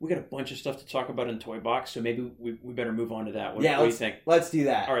 Actually, we got a bunch of stuff to talk about in Toy Box, so maybe we better move on to that. What do you think? Let's do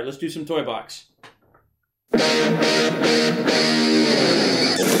that. All right, let's do some Toy Box. Where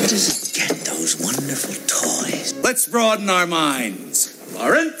does it get those wonderful toys? Let's broaden our minds.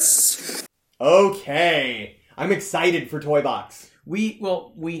 Lawrence? Okay. I'm excited for Toy Box. We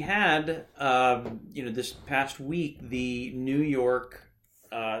had this past week the New York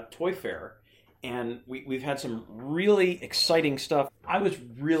Toy Fair, and we've had some really exciting stuff. I was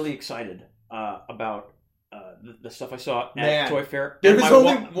really excited about the stuff I saw at Toy Fair. There was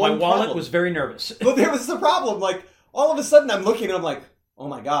only my one wallet problem. was very nervous. Well, there was the problem. Like, all of a sudden I'm looking and I'm like, oh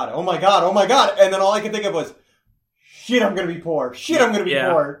my god, oh my god, oh my god. And then all I could think of was, shit, I'm going to be poor. Shit, I'm going to be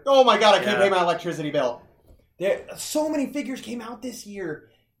poor. Oh my god, I can't pay my electricity bill. So many figures came out this year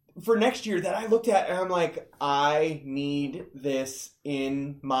for next year that I looked at and I'm like, I need this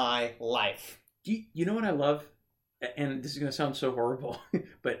in my life. You know what I love? And this is going to sound so horrible,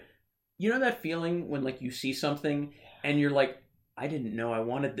 but you know that feeling when like you see something and you're like, I didn't know I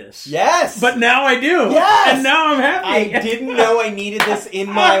wanted this. Yes! But now I do. Yes! And now I'm happy. I didn't know I needed this in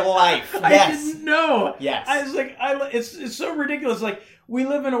my life. I Yes. didn't know. Yes. I was like, it's so ridiculous. Like, we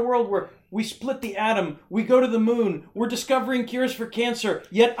live in a world where we split the atom, we go to the moon, we're discovering cures for cancer,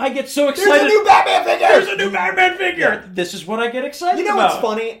 yet I get so excited. There's a new Batman figure! There's a new Batman figure! Yeah. This is what I get excited You know about. what's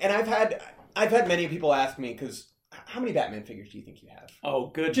funny? And I've had many people ask me, because how many Batman figures do you think you have? Oh,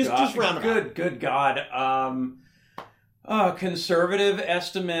 good Just- God. just round them out. Good God. Conservative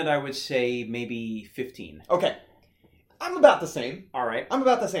estimate, I would say maybe 15. Okay. I'm about the same. All right. I'm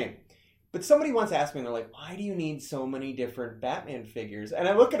about the same. But somebody once asked me, and they're like, why do you need so many different Batman figures? And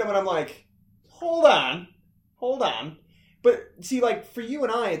I look at them and I'm like, hold on. But see, like, for you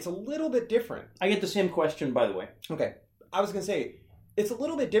and I, it's a little bit different. I get the same question, by the way. Okay. I was going to say, it's a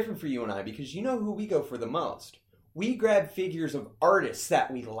little bit different for you and I, because you know who we go for the most. We grab figures of artists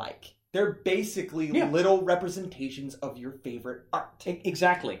that we like. They're basically little representations of your favorite art.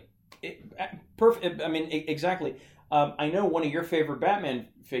 Exactly. Perfect. I mean, exactly. I know one of your favorite Batman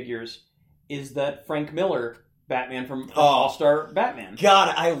figures is that Frank Miller Batman from All-Star Batman.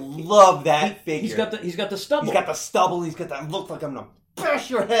 God, I love that figure. He's got the stubble. He's got the stubble. He's got that look like I'm gonna bash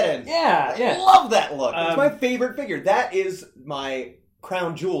your head in. Yeah. I love that look. It's my favorite figure. That is my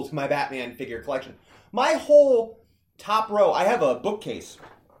crown jewel to my Batman figure collection. My whole top row, I have a bookcase,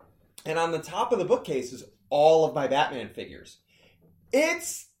 and on the top of the bookcase is all of my Batman figures.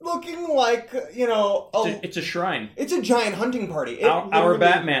 It's looking like, it's a shrine. It's a giant hunting party. Our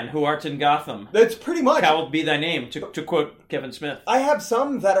Batman, who art in Gotham. That's pretty much. Hallowed be thy name, to quote Kevin Smith. I have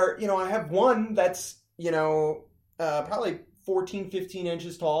some that are, I have one that's, probably 14, 15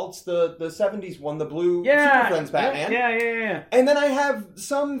 inches tall. It's the 70s one, the blue Super Friends Batman. Yeah. And then I have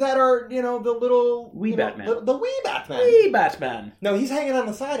some that are, the little... Wee Batman. The wee Batman. Wee Batman. No, he's hanging on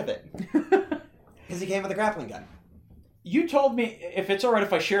the side of it. Because he came with a grappling gun. You told me, if it's all right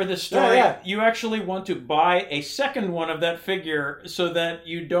if I share this story, you actually want to buy a second one of that figure so that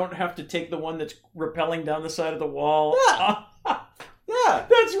you don't have to take the one that's rappelling down the side of the wall. Yeah. Yeah.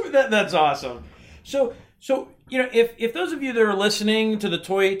 That's awesome. So if those of you that are listening to the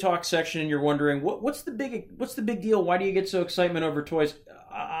Toy Talk section and you're wondering what's the big deal? Why do you get so excitement over toys?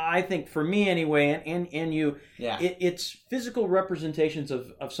 I think for me anyway, and you, it's physical representations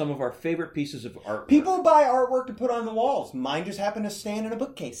of some of our favorite pieces of art. People buy artwork to put on the walls. Mine just happened to stand in a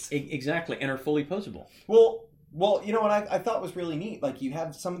bookcase. Exactly, and are fully posable. Well, you know what I thought was really neat? Like, you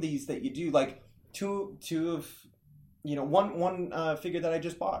have some of these that you do, like two of, one figure that I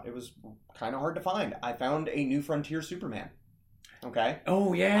just bought. It was kind of hard to find. I found a New Frontier Superman. Okay.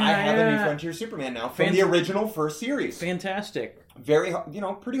 Oh yeah, I have a New Frontier Superman now from the original first series. Fantastic. Very,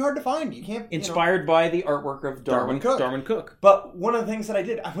 pretty hard to find. You can't. Inspired by the artwork of Darwin Cook. But one of the things that I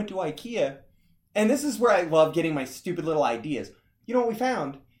did, I went to IKEA, and this is where I love getting my stupid little ideas. You know what we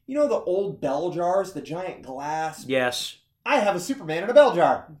found? The old bell jars, the giant glass. Yes. I have a Superman in a bell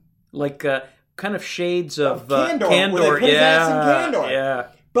jar. Like kind of shades of Candor. Candor. Where they put his ass in Candor. Yeah.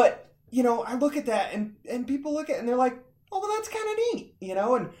 But I look at that, and people look at it, and they're like, oh, well, that's kind of neat,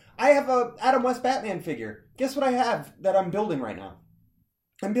 And I have a Adam West Batman figure. Guess what I have that I'm building right now?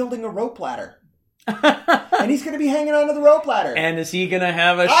 I'm building a rope ladder. And he's going to be hanging onto the rope ladder. And is he going to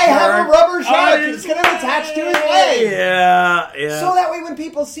have a shark? I have a rubber shark. It's going to be attached to his leg. Yeah. So that way when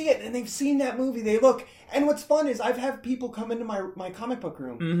people see it and they've seen that movie, they look. And what's fun is I've had people come into my comic book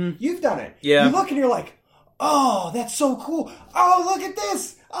room. Mm-hmm. You've done it. Yeah. You look and you're like, oh, that's so cool. Oh, look at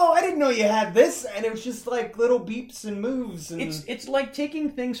this. Oh, I didn't know you had this. And it was just like little beeps and moves. And... It's like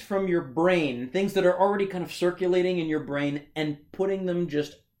taking things from your brain, things that are already kind of circulating in your brain, and putting them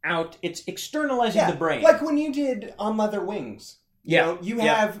just out. It's externalizing the brain. Like when you did On Leather Wings. You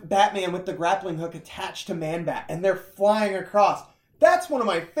have Batman with the grappling hook attached to Man-Bat, and they're flying across. That's one of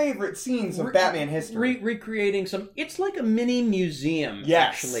my favorite scenes of Batman history. Recreating it's like a mini museum, yes.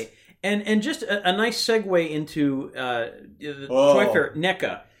 Actually. And just a nice segue into the Toy Fair,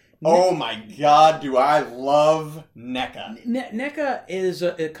 NECA. Oh my God, do I love NECA. NECA is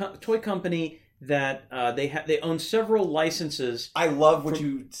a toy company that they own several licenses. I love what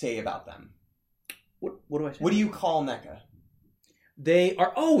you say about them. What do I say? What do you call NECA? They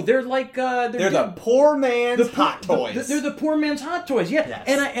are. Oh, they're like they're the poor man's hot toys. They're the poor man's hot toys. Yeah, yes.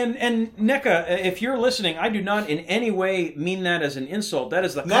 And NECA, if you're listening, I do not in any way mean that as an insult. That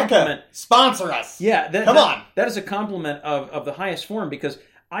is the compliment. NECA, sponsor us. Yeah, come on. That is a compliment of the highest form, because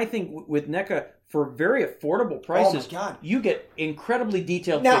I think with NECA, for very affordable prices, oh my God, you get incredibly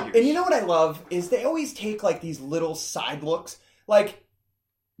detailed figures. And you know what I love is they always take like these little side looks, like.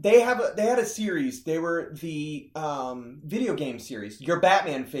 They had a series. They were the video game series. Your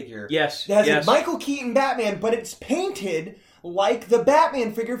Batman figure. Yes. It has yes. a Michael Keaton Batman, but it's painted like the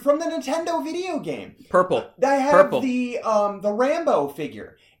Batman figure from the Nintendo video game. Purple. I have Purple. the Rambo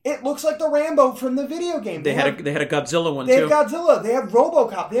figure. It looks like the Rambo from the video game. They had a Godzilla one They too. have Godzilla. They have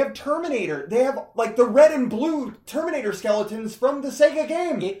RoboCop. They have Terminator. They have like the red and blue Terminator skeletons from the Sega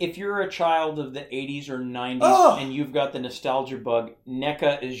game. If you're a child of the 80s or 90s Oh. and you've got the nostalgia bug,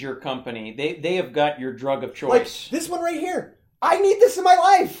 NECA is your company. They have got your drug of Like choice. this one right here. I need this in my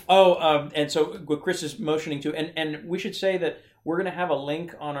life. And so what Chris is motioning to, and we should say that we're going to have a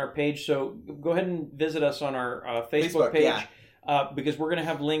link on our page, so go ahead and visit us on our Facebook page. Yeah. Because we're going to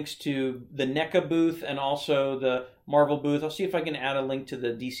have links to the NECA booth and also the Marvel booth. I'll see if I can add a link to the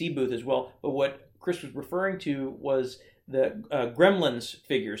DC booth as well. But what Chris was referring to was the Gremlins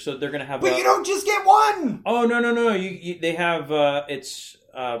figure. So they're going to have. But you don't just get one. Oh no! They have it's.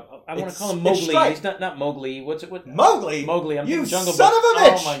 I want to call him Mowgli. Striped. He's not Mowgli. What's it? What? Mowgli. Mowgli. I'm You thinking Jungle son Book. of a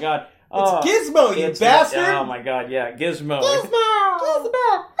bitch. Oh my god! It's Gizmo, you it's- bastard. Oh my god! Yeah, Gizmo.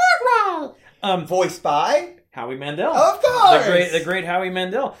 Voiced by, Howie Mandel. of course. The great Howie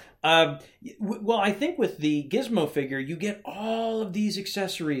Mandel. Well, I think with the Gizmo figure, you get all of these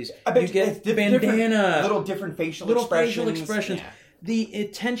accessories. I bet you get it's different- bandana, little different facial little expressions. facial expressions. Yeah. The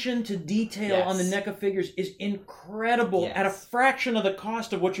attention to detail Yes. on the NECA figures is incredible Yes. at a fraction of the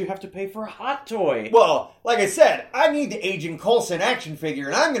cost of what you have to pay for a hot toy. Well, like I said, I need the Agent Coulson action figure,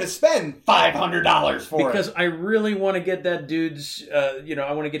 and I'm going to spend $500 for because it. I really want to get that dude's, I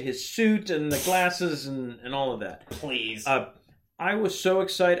want to get his suit and the glasses and all of that. Please. I was so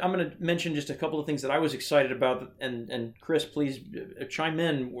excited. I'm going to mention just a couple of things that I was excited about, and Chris, please chime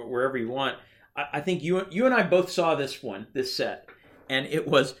in wherever you want. I think you and I both saw this set, and it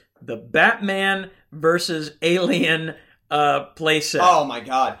was the Batman versus Alien playset. Oh my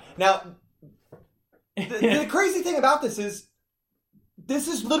god. Now, the crazy thing about this is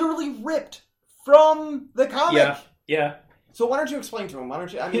literally ripped from the comic. Yeah. So why don't you explain to him? Why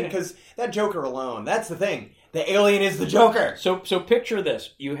don't you? I mean, because that Joker alone, that's the thing. The alien is the Joker. So picture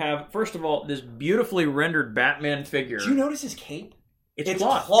this. You have, first of all, this beautifully rendered Batman figure. Did you notice his cape? It's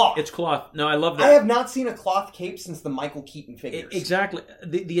cloth. It's cloth. No, I love that. I have not seen a cloth cape since the Michael Keaton figures. Exactly.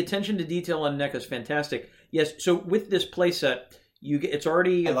 The attention to detail on NECA is fantastic. Yes, so with this playset, it's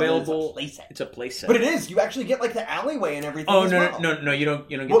already available. It's a playset. But it is. You actually get like the alleyway and everything. Oh as well. no! You don't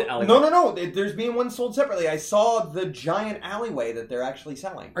get Well, the alleyway. No. There's being one sold separately. I saw the giant alleyway that they're actually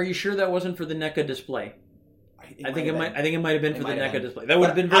selling. Are you sure that wasn't for the NECA display? I think it might have been for the NECA display. That would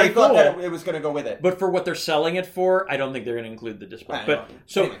have been very cool. I thought that it was going to go with it. But for what they're selling it for, I don't think they're going to include the display. But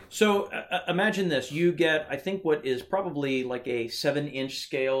so imagine this: you get, I think, what is probably like a 7-inch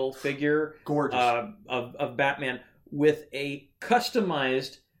scale figure, gorgeous, of Batman with a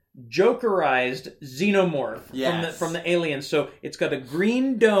customized, Jokerized xenomorph from the Alien. So it's got a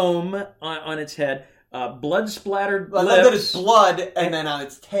green dome on its head. Blood splattered lips. I love that it's blood and then on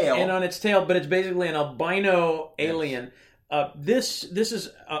its tail. And on its tail, but it's basically an albino alien. This is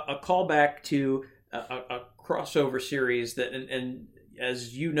a callback to a crossover series that, and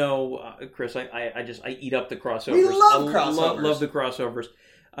as you know, Chris, I eat up the crossovers. We love crossovers. Love the crossovers.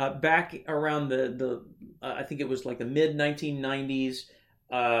 Back around the I think it was like the mid 1990s.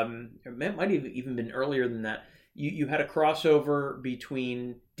 It might have even been earlier than that. You had a crossover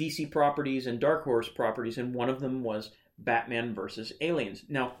between DC properties and Dark Horse properties, and one of them was Batman versus Aliens.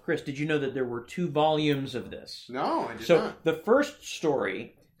 Now, Chris, did you know that there were 2 volumes of this? No, I did so not. The first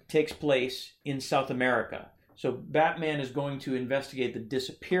story takes place in South America. So Batman is going to investigate the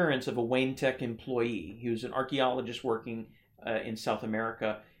disappearance of a Wayne Tech employee. He was an archaeologist working in South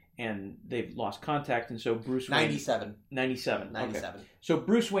America, and they've lost contact, and so Bruce Wayne... 97. Okay. So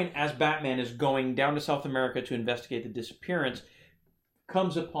Bruce Wayne, as Batman, is going down to South America to investigate the disappearance,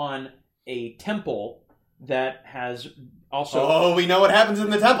 comes upon a temple that has also... Oh, we know what happens in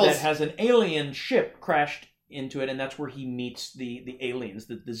the temples. That has an alien ship crashed into it, and that's where he meets the aliens,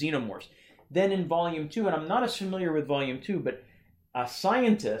 the xenomorphs. Then in Volume 2, and I'm not as familiar with Volume 2, but a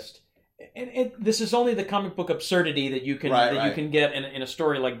scientist... And this is only the comic book absurdity that you can you can get in a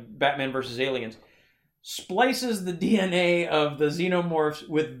story like Batman versus Aliens. Splices the DNA of the xenomorphs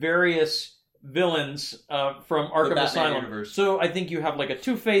with various villains from Arkham Batman Asylum. universe. So I think you have like a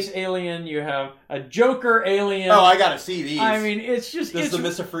Two-Face alien, you have a Joker alien. Oh, I gotta see these. I mean, it's just Does the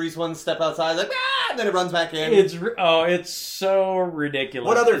Mr. Freeze one step outside like and then it runs back in? it's so ridiculous.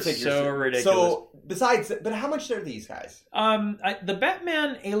 What other It's figures? So ridiculous. So besides, but how much are these guys? The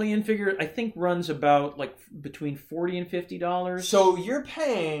Batman alien figure I think runs about like between $40 and $50. So you're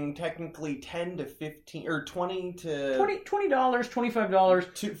paying technically 10 to 15 or 20 to $20,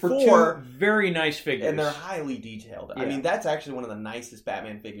 $25 for for- two very nice figures. and they're highly detailed. I Yeah. mean, that's actually one of the nicest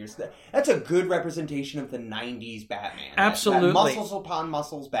Batman figures. That's a good representation of the '90s Batman. Absolutely. that muscles upon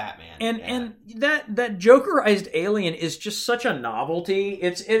muscles Batman. And that Jokerized alien is just such a novelty.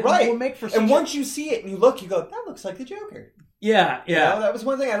 It right. will make for such and once you see it and you look, you go, that looks like the Joker. yeah. You know, that was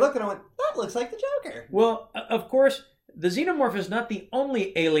one thing I looked and I went, that looks like the Joker. Well, of course, the Xenomorph is not the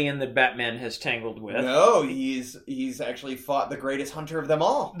only alien that Batman has tangled with. No, he's actually fought the greatest hunter of them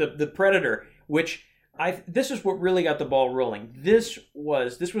all. The Predator, which this is what really got the ball rolling. This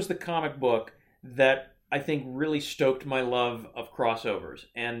was the comic book that I think really stoked my love of crossovers.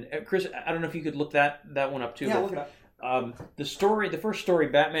 And Chris, I don't know if you could look that one up too. Yeah, but, look it up. the first story,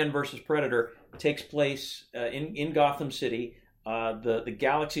 Batman versus Predator, takes place in Gotham City. The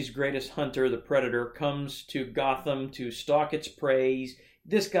galaxy's greatest hunter, the Predator, comes to Gotham to stalk its prey.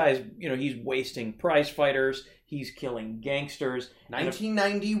 This guy's, he's wasting prize fighters. He's killing gangsters.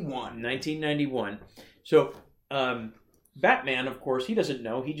 1991. So, Batman, of course, he doesn't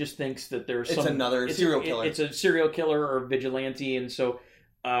know. He just thinks that there's another serial killer. It's a serial killer or vigilante, and so.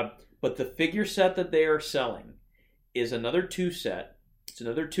 But the figure set that they are selling is another set. It's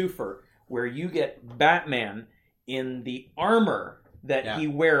another twofer where you get Batman in the armor that he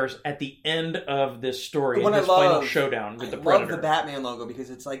wears at the end of this story, in this final showdown with the Predator. I love the Batman logo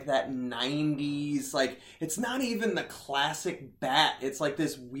because it's like that 90s, like, it's not even the classic Bat. It's like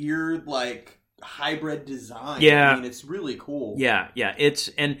this weird, like, hybrid design. Yeah. I mean, it's really cool. Yeah.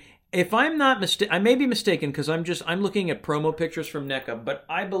 And if I'm not mistaken, I may be mistaken because I'm looking at promo pictures from NECA, but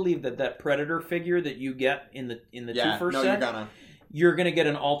I believe that Predator figure that you get in the two-first set, you're gonna get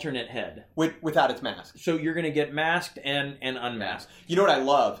an alternate head without its mask. So you're gonna get masked and unmasked. You know what I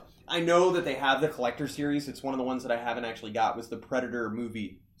love? I know that they have the collector series. It's one of the ones that I haven't actually got was the Predator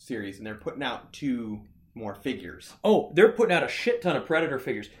movie series, and they're putting out 2 more figures. Oh, they're putting out a shit ton of Predator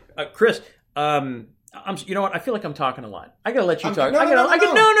figures. Chris, you know what? I feel like I'm talking a lot. I gotta let you talk. No.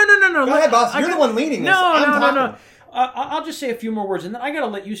 Go ahead, boss. You're the one leading this. No. I'll just say a few more words, and then I gotta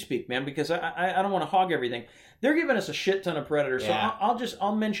let you speak, man, because I don't want to hog everything. They're giving us a shit ton of Predators, so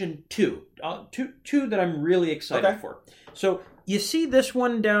I'll mention two that I'm really excited for. So you see this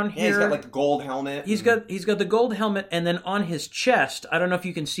one down here. Yeah, he's got like the gold helmet. He's got the gold helmet, and then on his chest, I don't know if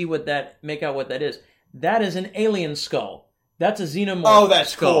you can see make out what that is. That is an alien skull. That's a Xenomorph. Oh,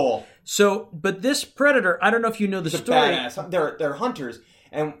 that's skull. Cool. So, but this Predator, I don't know if you know the story. Badass. They're hunters,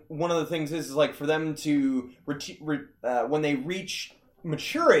 and one of the things is like for them to when they reach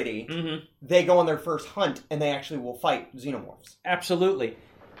maturity, they go on their first hunt, and they actually will fight Xenomorphs. Absolutely.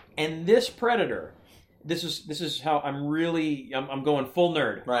 And this Predator, this is how I'm going full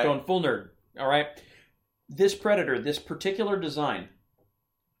nerd. Right. Going full nerd. All right. This Predator, this particular design,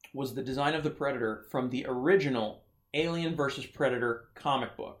 was the design of the Predator from the original Alien vs. Predator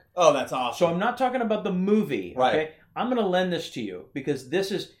comic book. Oh, that's awesome. So I'm not talking about the movie. Right. Okay. I'm going to lend this to you because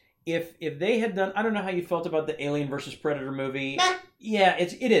this is if they had done. I don't know how you felt about the Alien vs. Predator movie. Meh. Yeah,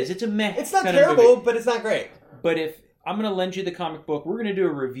 it is. It's a meh. It's not kind of terrible, movie. but it's not great. But if I'm going to lend you the comic book, we're going to do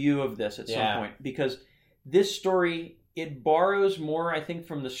a review of this at some point because this story, it borrows more, I think,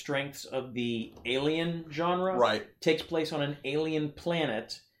 from the strengths of the Alien genre. Right. Takes place on an alien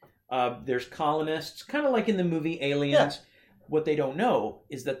planet. There's colonists, kind of like in the movie Aliens. Yeah. What they don't know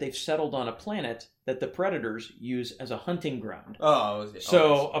is that they've settled on a planet that the Predators use as a hunting ground.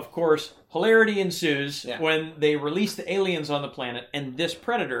 Of course, hilarity ensues when they release the aliens on the planet, and this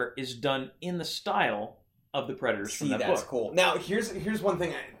Predator is done in the style of the Predators from that book. That's cool. Now, here's one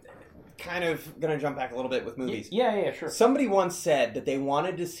thing. Kind of going to jump back a little bit with movies. Yeah, sure. Somebody once said that they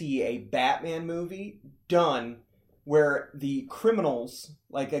wanted to see a Batman movie done where the criminals,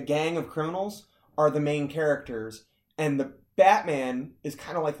 like a gang of criminals, are the main characters, and the Batman is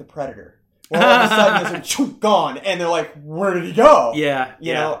kind of like the Predator. Well, all of a sudden, it's like, gone, and they're like, where did he go? Yeah.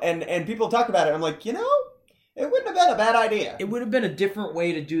 You know, and people talk about it, I'm like, it wouldn't have been a bad idea. It would have been a different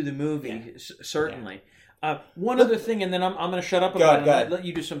way to do the movie, certainly. One other thing, and then I'm going to shut up about it and let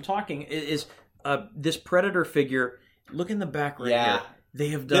you do some talking, is this Predator figure. Look in the back right here. They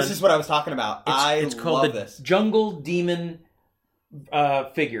have done. This is what I was talking about. It's called the Jungle Demon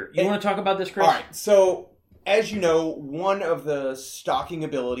figure. You want to talk about this, Chris? All right. So as you know, one of the stalking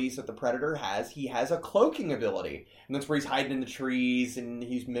abilities that the Predator has, he has a cloaking ability. And that's where he's hiding in the trees and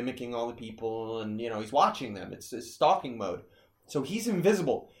he's mimicking all the people and, he's watching them. It's his stalking mode. So he's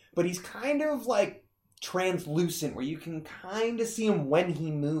invisible, but he's kind of like translucent where you can kind of see him when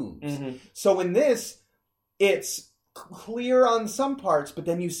he moves. Mm-hmm. So in this, it's clear on some parts, but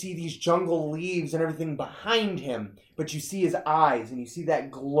then you see these jungle leaves and everything behind him, but you see his eyes and you see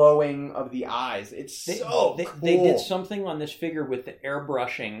that glowing of the eyes. It's cool. They did something on this figure with the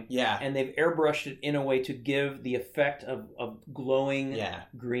airbrushing, Yeah. and they've airbrushed it in a way to give the effect of glowing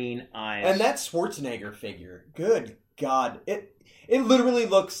green eyes. And that Schwarzenegger figure, good God, it literally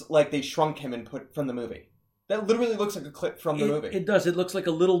looks like they shrunk him and put from the movie. That literally looks like a clip from the movie. It does. It looks like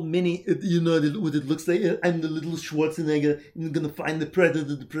a little mini. What it looks like? I'm the little Schwarzenegger. I'm gonna find the predator.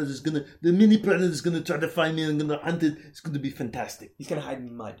 The mini predator's gonna try to find me. And I'm gonna hunt it. It's gonna be fantastic. He's gonna hide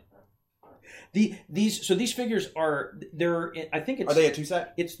in mud. These figures are I think it's. Are they a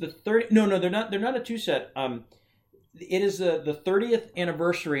 2-set? It's the 30. No, they're not. They're not a 2-set. It is the 30th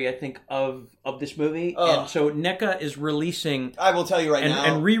anniversary, I think, of this movie, and so NECA is releasing. I will tell you right now,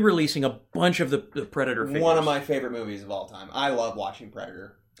 and re-releasing a bunch of the Predator figures. One of my favorite movies of all time. I love watching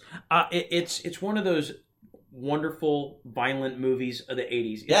Predator. It's one of those wonderful, violent movies of the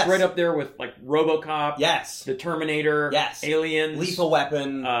 80s. It's Yes. right up there with like RoboCop, Yes. The Terminator, Yes. Aliens, Lethal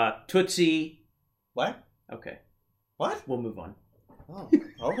Weapon. Tootsie. What? Okay, What? we'll move on. Oh,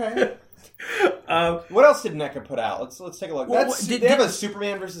 okay. What else did NECA put out? Let's take a look. Well, They have a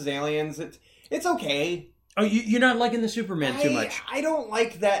Superman versus Aliens. It's okay. Oh, you're not liking the Superman too much? I don't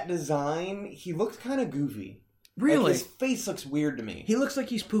like that design. He looks kind of goofy. Really? Like his face looks weird to me. He looks like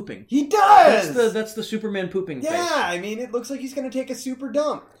he's pooping. He does! That's the Superman pooping face. Yeah, I mean, it looks like he's going to take a super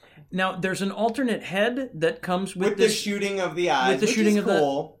dump. Now, there's an alternate head that comes with the shooting of the eyes, with the which shooting is of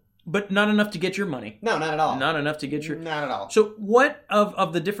cool. But not enough to get your money. No, not at all. Not enough to get your... Not at all. So what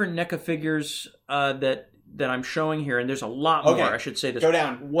of the different NECA figures that I'm showing here, and there's a lot more, I should say this. Go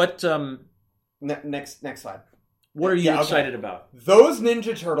down. What next slide. What are you excited about? Those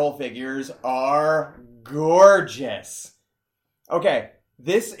Ninja Turtle figures are gorgeous. Okay,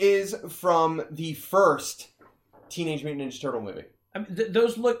 this is from the first Teenage Mutant Ninja Turtle movie. I mean,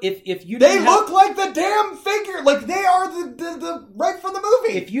 those look... If you They look like the damn figure! Like, they are the right from the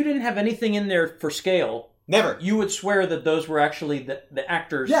movie! If you didn't have anything in there for scale... Never. You would swear that those were actually the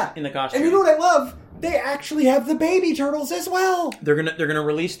actors in the costume. And you know what I love? They actually have the baby turtles as well! They're gonna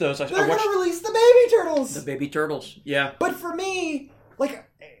release those. They're gonna release the baby turtles! The baby turtles, yeah. But for me, like,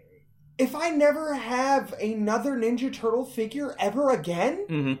 if I never have another Ninja Turtle figure ever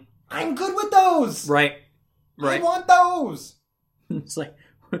again, I'm good with those! Right. I want those! It's like,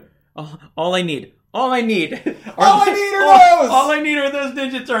 all I need are All I need are those! All I need are those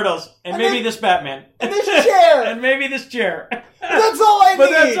Ninja Turtles. And maybe this Batman. And this chair! And maybe this chair. That's all I need! But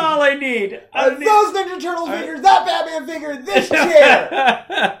that's all I need. Those Ninja Turtle figures, that Batman figure, this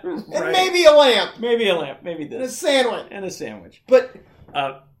chair! And maybe a lamp. Maybe a lamp. Maybe this. And a sandwich. And a sandwich. But,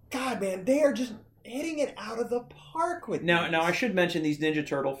 God, man, they are just hitting it out of the park with Now, these. Now, I should mention these Ninja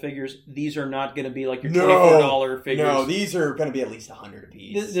Turtle figures. These are not going to be like your $24 figures. No, these are going to be at least $100 a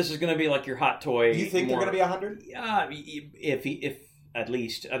piece. This is going to be like your hot toy. You think they're going to be $100? Yeah, if at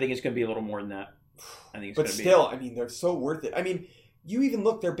least. I think it's going to be a little more than that. I think it's but going to be. Still, I mean, they're so worth it. I mean, you even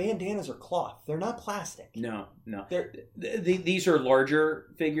look, their bandanas are cloth. They're not plastic. No. These are larger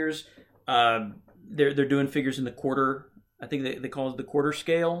figures. They're doing figures in the quarter. I think they call it the quarter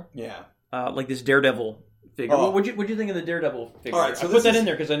scale. Yeah. Like this Daredevil figure. Oh. What'd you think of the Daredevil figure? All right, so I put that in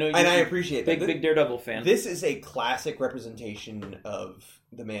there because I know you're and I appreciate that. Big Daredevil fan. This is a classic representation of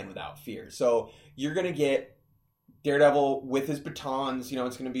the man without fear. So you're going to get Daredevil with his batons. You know,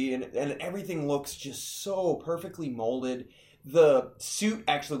 it's going to be, and everything looks just so perfectly molded. The suit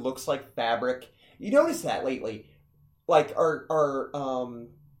actually looks like fabric. You notice that lately, like our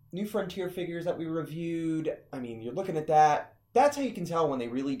New Frontier figures that we reviewed. I mean, you're looking at that. That's how you can tell when they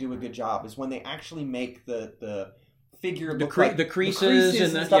really do a good job, is when they actually make the figure look like the creases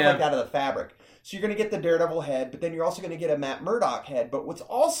and stuff like that of the fabric. So you're going to get the Daredevil head, but then you're also going to get a Matt Murdock head. But what's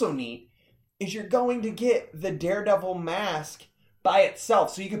also neat is you're going to get the Daredevil mask by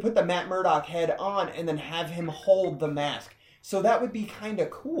itself. So you can put the Matt Murdock head on and then have him hold the mask. So that would be kind of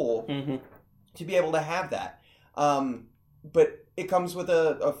cool to be able to have that. But it comes with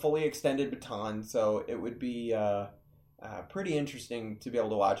a fully extended baton, so it would be pretty interesting to be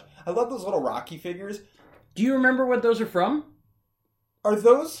able to watch. I love those little Rocky figures. Do you remember what those are from? Are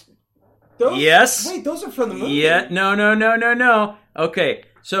those? Yes. Wait, those are from the movie. Yeah. No. Okay.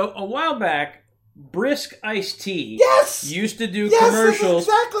 So a while back, Brisk Iced Tea. Yes! Used to do Yes, commercials.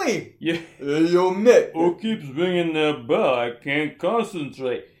 exactly. Yeah. Hey, yo, Mick. Who keeps ringing that bell? I can't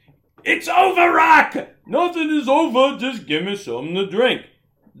concentrate. It's over, Rock! Nothing is over. Just give me something to drink.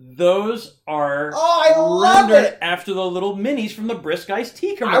 Those are I love rendered it. after the little minis from the Brisk Iced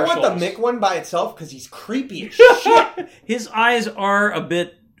Tea I commercials. want the Mick one by itself because he's creepy as shit. His eyes are a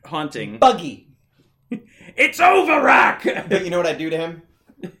bit haunting. Buggy. It's over, Rock! But you know what I do to him?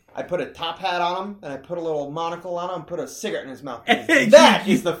 I put a top hat on him, and I put a little monocle on him, and put a cigarette in his mouth. That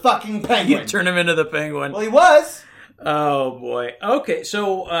is the fucking penguin. You turn him into the penguin. Well, he was. Oh boy. Okay,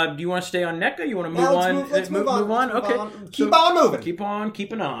 so do you want to stay on NECA? You want to move Now on? let's move on. Let's move Okay. on. Keep on moving. Keep on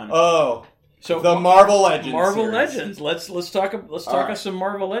keeping on. Oh, so the Marvel Legends. Marvel series. Legends. Let's talk right. some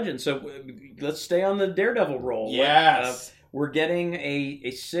Marvel Legends. So let's stay on the Daredevil roll. Yes. We're getting a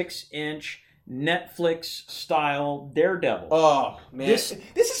 6-inch Netflix style Daredevil. Oh man, this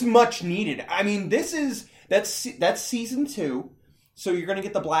is much needed. I mean, that's season 2, so you're gonna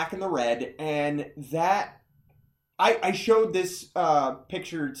get the black and the red, and that I showed this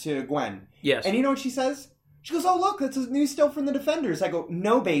picture to Gwen. Yes, and you know what she says? She goes, "Oh look, that's a new still from the Defenders." I go,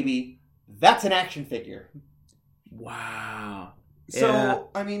 "No, baby, that's an action figure." Wow. So Yeah.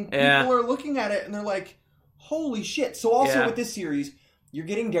 I mean, people Yeah. are looking at it and they're like, "Holy shit!" So also with this series, you're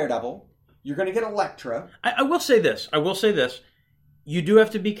getting Daredevil. You're going to get Elektra. I will say this. You do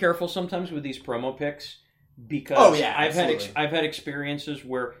have to be careful sometimes with these promo pics because I've had experiences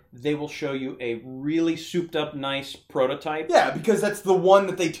where they will show you a really souped up nice prototype. Yeah, because that's the one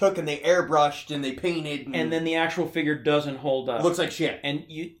that they took and they airbrushed and they painted, and then the actual figure doesn't hold up. Looks like shit. And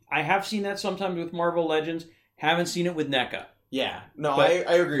I have seen that sometimes with Marvel Legends. Haven't seen it with NECA. Yeah, no, I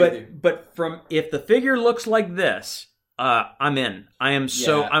agree with you. But if the figure looks like this. I'm in. I'm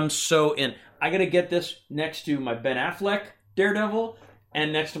so in. I gotta get this next to my Ben Affleck Daredevil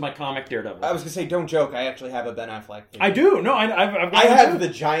and next to my comic Daredevil. I was gonna say, don't joke. I actually have a Ben Affleck figure. I do. No, I've got I have the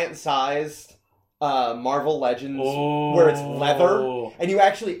giant sized Marvel Legends where it's leather, and you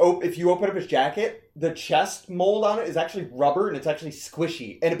actually if you open up his jacket, the chest mold on it is actually rubber and it's actually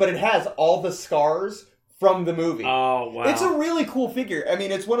squishy, but it has all the scars from the movie. Oh wow! It's a really cool figure. I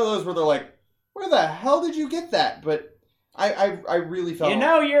mean, it's one of those where they're like, "Where the hell did you get that?" But I really felt... You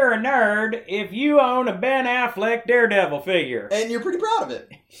know you're a nerd if you own a Ben Affleck Daredevil figure. And you're pretty proud of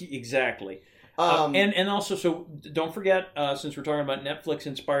it. Exactly. And also, so don't forget, since we're talking about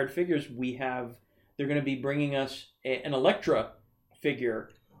Netflix-inspired figures, they're going to be bringing us an Elektra figure.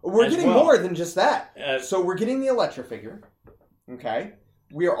 We're getting more than just that. So we're getting the Elektra figure. Okay.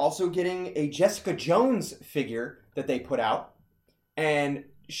 We are also getting a Jessica Jones figure that they put out. And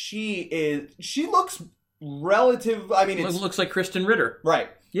she looks... relative. I mean, it looks like Kristen Ritter, right?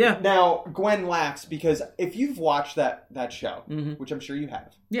 Yeah. Now Gwen laughs because if you've watched that show, mm-hmm. which I'm sure you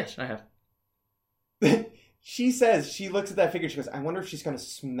have, yes, I have. She says she looks at that figure. She goes, "I wonder if she's going to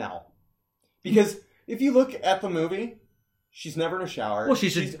smell," because if you look at the movie, she's never in a shower. Well,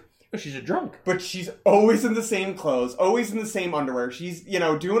 she's a drunk, but she's always in the same clothes, always in the same underwear. She's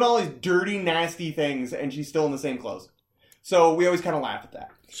doing all these dirty, nasty things, and she's still in the same clothes. So we always kind of laugh at that.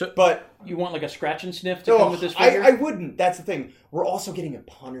 But you want like a scratch and sniff to come with this figure? I wouldn't. That's the thing. We're also getting a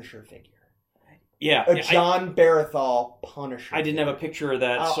Punisher figure. Yeah. A John Barathol Punisher. I didn't have a picture of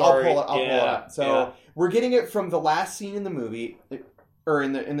that. Sorry. I'll pull it up. So we're getting it from the last scene in the movie, or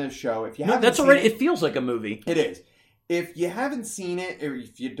in the show. If you haven't that's already. It feels like a movie. It is. If you haven't seen it, or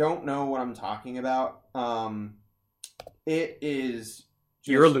if you don't know what I'm talking about, it is.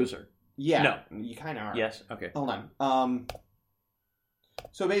 You're a loser. Yeah. No. You kind of are. Yes. Okay. Hold on.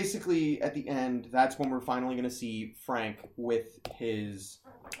 So basically, at the end, that's when we're finally going to see Frank with his...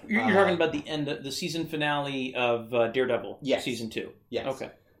 You're talking about the end, the season finale of Daredevil, yes. Season 2. Yes. Okay.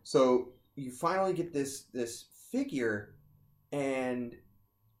 So you finally get this figure, and...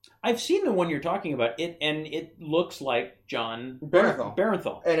 I've seen the one you're talking about, and it looks like John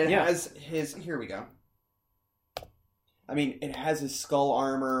Barathol. And it has his... Here we go. I mean, it has his skull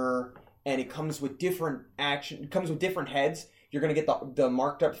armor, and it comes with different action... It comes with different heads. You're going to get the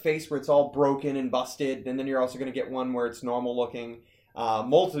marked up face where it's all broken and busted, and then you're also going to get one where it's normal looking.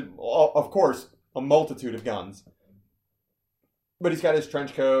 Of course, a multitude of guns. But he's got his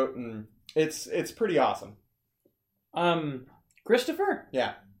trench coat, and it's pretty awesome. Christopher?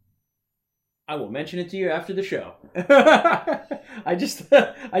 Yeah. I will mention it to you after the show. I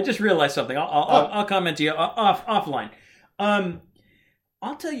just realized something. I'll comment to you offline.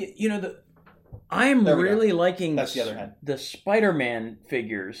 I'll tell you, I'm really liking the Spider-Man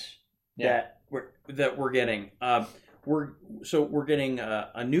figures that we're getting. We're getting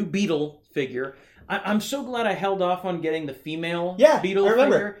a new Beetle figure. I'm so glad I held off on getting the female Yeah, Beetle I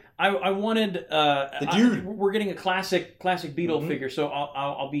remember. figure. I wanted The dude. we're getting a classic Beetle Mhm. figure, so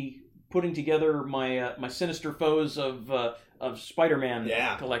I'll be putting together my my Sinister Foes of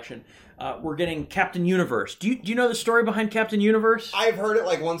Spider-Man collection. We're getting Captain Universe. Do you know the story behind Captain Universe? I've heard it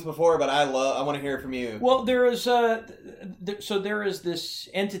like once before, but I want to hear it from you. Well, there is there is this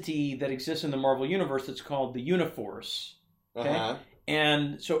entity that exists in the Marvel Universe that's called the Uniforce. Okay? Uh-huh.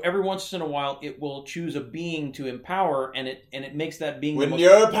 And so every once in a while, it will choose a being to empower, and it makes that being When the most...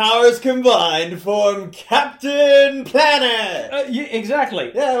 your powers combined form Captain Planet. Yeah,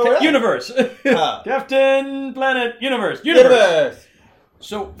 exactly. Yeah, right. Universe. Ah. Captain Planet Universe. Universe.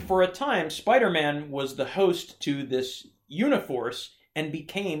 So for a time, Spider-Man was the host to this Uniforce and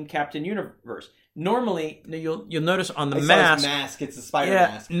became Captain Universe. Normally, you'll notice on the I saw mask. his mask. It's a spider Yeah,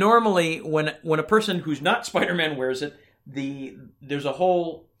 mask. normally when a person who's not Spider-Man wears it, there's a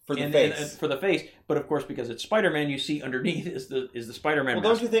hole For the face. for the face. But of course, because it's Spider-Man, you see underneath is the Spider-Man Well,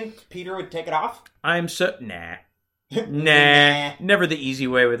 mask. don't you think Peter would take it off? I'm so nah, never the easy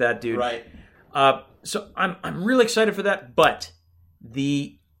way with that dude. Right. So I'm really excited for that, but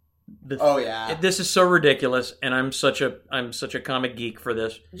the Oh yeah. this is so ridiculous, and I'm such a comic geek for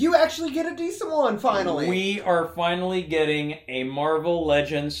this. You actually get a decent one finally. We are finally getting a Marvel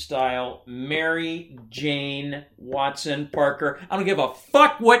Legends style Mary Jane Watson Parker. I don't give a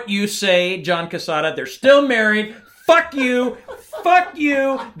fuck what you say, John Casada. They're still married. Fuck you. Fuck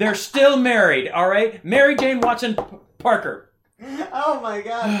you. They're still married. All right, Mary Jane Watson Parker. Oh my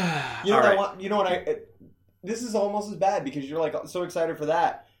god. You know All what right. I want? You know what this is almost as bad because you're like so excited for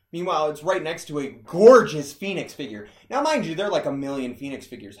that. Meanwhile, it's right next to a gorgeous Phoenix figure. Now, mind you, there are like a million Phoenix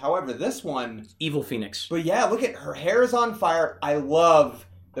figures. However, this one... Evil Phoenix. But yeah, look at her hair is on fire. I love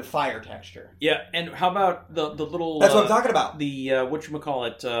the fire texture. Yeah, and how about the little... That's what I'm talking about. The,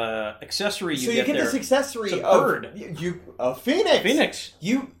 whatchamacallit, accessory you so get you get there. this accessory It's a of... bird. A Phoenix. Phoenix.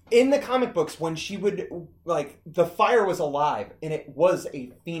 In the comic books, when she would, like, the fire was alive, and it was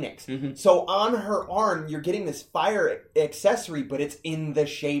a phoenix. Mm-hmm. So on her arm, you're getting this fire accessory, but it's in the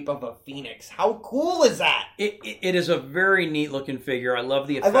shape of a phoenix. How cool is that? It is a very neat looking figure. I love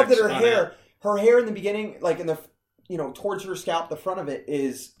the I effects love that on her hair in the beginning, like in the, towards her scalp, the front of it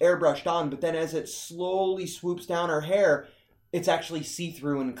is airbrushed on, but then as it slowly swoops down her hair, it's actually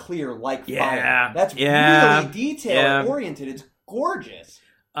see-through and clear like fire. That's really detail-oriented. It's gorgeous.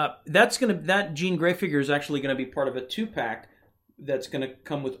 That Jean Grey figure is actually going to be part of a 2-pack that's going to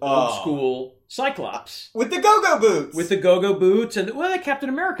come with old school Cyclops with the go-go boots, and the Captain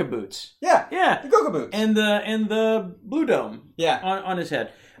America boots. Yeah, the go-go boots, and the blue dome. On his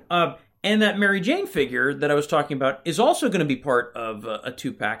head. And that Mary Jane figure that I was talking about is also going to be part of a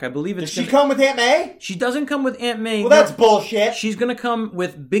 2-pack. I believe it's. Does she come with Aunt May? She doesn't come with Aunt May. Well, that's bullshit. She's going to come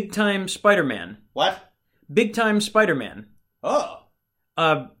with Big Time Spider-Man. What? Big Time Spider-Man. Oh.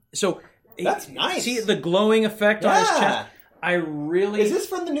 So that's nice. See the glowing effect on his chest. I really... Is this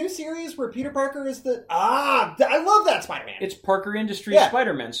from the new series where Peter Parker is the... I love that Spider-Man. It's Parker Industries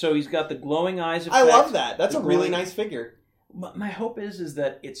Spider-Man, so he's got the glowing eyes effect. I love that. That's a really nice figure. My hope is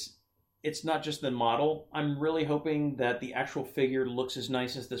that it's not just the model. I'm really hoping that the actual figure looks as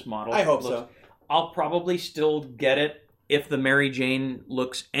nice as this model. I hope so. I'll probably still get it if the Mary Jane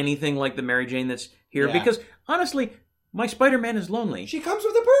looks anything like the Mary Jane that's here, because honestly... My Spider-Man is lonely. She comes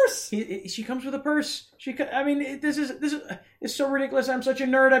with a purse. She comes with a purse. This is so ridiculous. I'm such a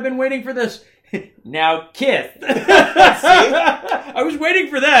nerd. I've been waiting for this. Now, Kith. I was waiting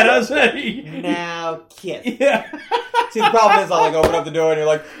for that. I was saying. Now, Kith. Yeah. See, the problem is I'll like open up the door and you're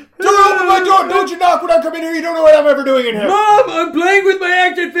like, don't open my door. Don't you knock when I come in here. You don't know what I'm ever doing in here. Mom, I'm playing with my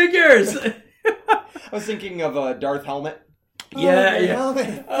action figures. I was thinking of Darth Helmet. Yeah.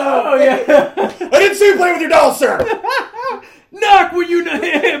 Oh, yeah. I didn't see you play with your doll, sir. Knock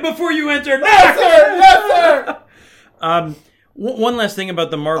when before you enter. Knock. Yes, sir. One last thing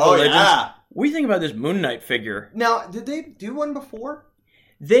about the Marvel Legends. Yeah. What do you think about this Moon Knight figure? Now, did they do one before?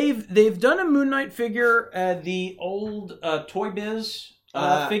 They've done a Moon Knight figure, the old Toy Biz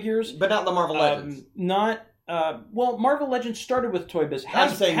figures, but not the Marvel Legends. Marvel Legends started with Toy Biz.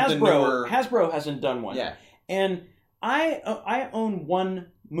 Hasbro hasn't done one. Yeah, and I own one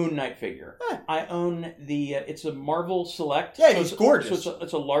Moon Knight figure. I own it's a Marvel Select. Yeah, it's gorgeous. So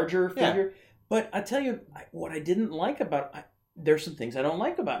it's a larger figure. But I tell you what I didn't like about there's some things I don't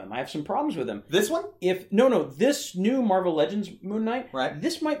like about him. I have some problems with him. This one? This new Marvel Legends Moon Knight. Right.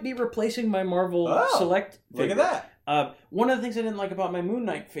 This might be replacing my Marvel Select figure. Look at that. One of the things I didn't like about my Moon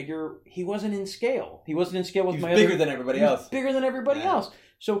Knight figure, he wasn't in scale. He wasn't in scale with my bigger than everybody else. Bigger than everybody else.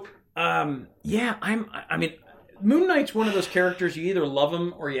 So, Moon Knight's one of those characters you either love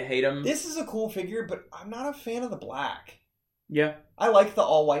him or you hate him. This is a cool figure, but I'm not a fan of the black. Yeah. I like the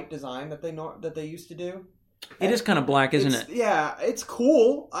all-white design that they used to do. It is kind of black, isn't it? Yeah, it's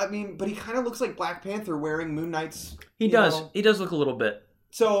cool. I mean, but he kind of looks like Black Panther wearing Moon Knight's... He does. He does look a little bit.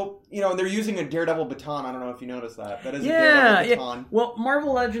 So, and they're using a Daredevil baton. I don't know if you noticed that. That is a Daredevil baton. Yeah. Well,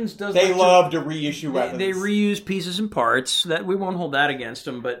 Marvel Legends does... They love to reissue weapons. They reuse pieces and parts. That we won't hold that against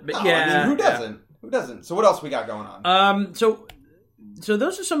them, but no, yeah. I mean, who doesn't? Yeah. Who doesn't? So what else we got going on? So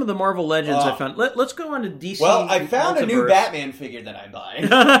those are some of the Marvel Legends I found. Let's go on to DC. Well, I found a new Batman figure that I'm buying.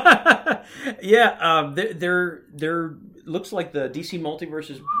 Yeah, they're looks like the DC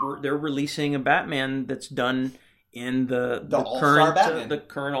Multiverse they're releasing a Batman that's done in the current Batman. The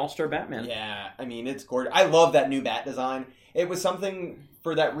current All-Star Batman. Yeah, I mean it's gorgeous. I love that new Bat design. It was something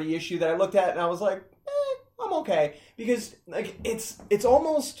for that reissue that I looked at and I was like, I'm okay, because like it's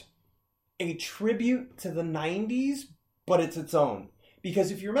almost a tribute to the 90s, but it's its own.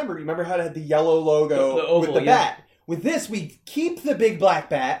 Because if you remember how it had the yellow logo the oval, with the bat. With this, we keep the big black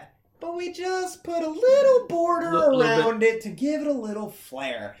bat, but we just put a little border around it to give it a little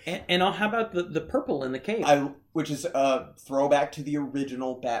flair. And how about the purple in the cape? Which is a throwback to the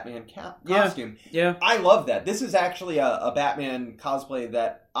original Batman costume. Yeah. I love that. This is actually a Batman cosplay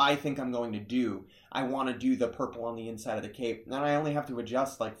that I think I'm going to do. I want to do the purple on the inside of the cape. Then I only have to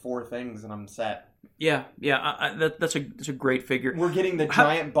adjust like 4 things and I'm set. Yeah. That's a great figure. We're getting the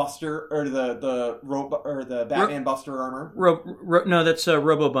giant Buster or the Batman Buster armor. No, that's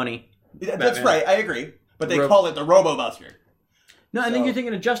Robo Bunny. That's Batman. Right. I agree, but they call it the Robo Buster. No, I think you're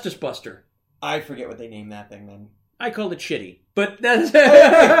thinking of Justice Buster. I forget what they named that thing then. I called it shitty, but that's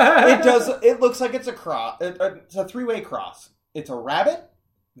it does. It looks like it's a cross. It's a 3-way cross. It's a rabbit,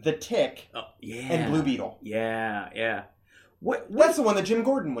 the Tick, and Blue Beetle. Yeah. That's the one that Jim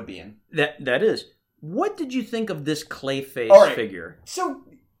Gordon would be in. That is. What did you think of this Clayface figure? So,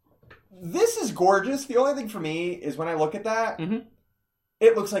 this is gorgeous. The only thing for me is when I look at that,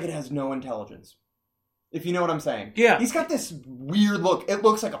 it looks like it has no intelligence. If you know what I'm saying. Yeah. He's got this weird look. It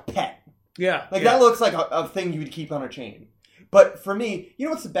looks like a pet. Yeah. That looks like a thing you would keep on a chain. But for me, you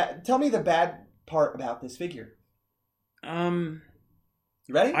know what's the bad... Tell me the bad part about this figure. You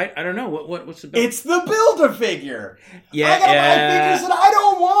ready? I don't know. What's the bad... It's the Build-A-Figure! Yeah, I gotta buy figures that I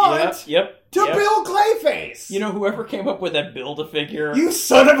don't want! Yep. Build Clayface! You know, whoever came up with that Build-A-Figure... You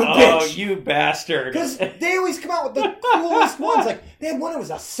son of a bitch! Oh, you bastard! Because they always come out with the coolest ones. Like, they had one that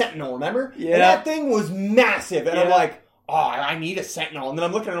was a Sentinel, remember? Yeah. And that thing was massive. And I'm like, I need a Sentinel. And then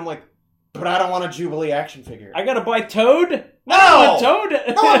I'm looking at it, I'm like, but I don't want a Jubilee action figure. I gotta buy Toad? No! Toad?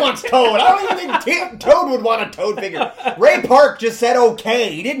 No one wants Toad. I don't even think Toad would want a Toad figure. Ray Park just said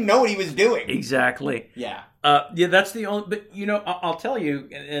okay. He didn't know what he was doing. Exactly. Yeah. That's the only... But, I'll tell you,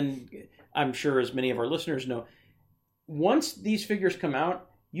 and I'm sure as many of our listeners know, once these figures come out,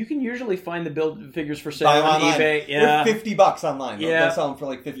 you can usually find the build figures for sale on eBay. Yeah. They're $50 online. Yeah. They'll sell them for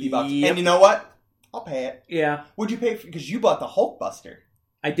like $50. Yep. And you know what? I'll pay it. Yeah. What'd you pay for? Because you bought the Hulkbuster.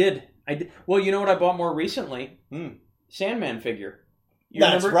 I did. Well, you know what I bought more recently? Sandman figure.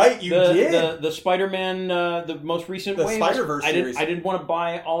 That's right, you did. The Spider-Man, the most recent the wave. Spider-Verse series. I didn't want to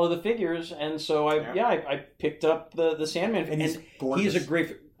buy all of the figures, and so I picked up the Sandman figure. And he's gorgeous. He's a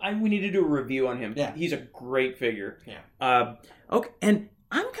great... we need to do a review on him. Yeah. He's a great figure. Yeah. Okay, and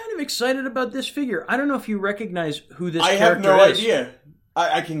I'm kind of excited about this figure. I don't know if you recognize who this character is. I have no idea.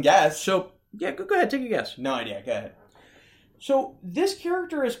 I can guess. So, yeah, go ahead, take a guess. No idea, go ahead. So, this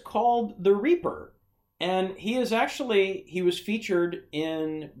character is called the Reaper, and he was featured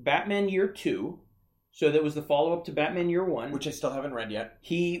in Batman Year 2, so that was the follow-up to Batman Year 1. Which I still haven't read yet.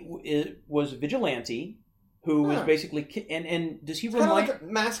 He was a vigilante, who was basically... And does he remind... kind of like a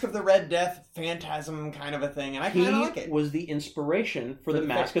Mask of the Red Death Phantasm kind of a thing, and I kind of like it. He was the inspiration for the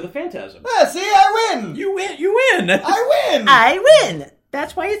Mask of the Phantasm. See, I win! You win! I win! I win!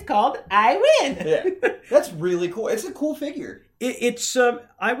 That's why it's called I Win! Yeah. That's really cool. It's a cool figure. It's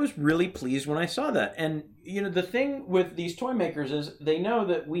I was really pleased when I saw that. And, the thing with these toy makers is they know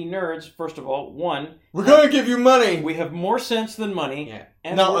that we nerds, first of all, we're going to give you money! We have more sense than money. Yeah.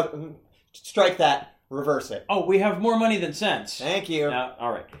 And strike that. Reverse it. Oh, we have more money than sense. Thank you.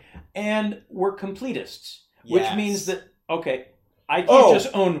 All right. And we're completists. Which means that, I can't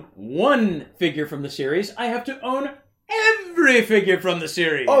just own one figure from the series. I have to own every figure from the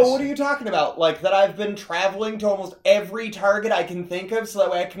series. Oh, what are you talking about? Like that I've been traveling to almost every Target I can think of so that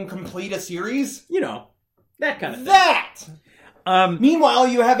way I can complete a series? That kind of thing. That! Meanwhile,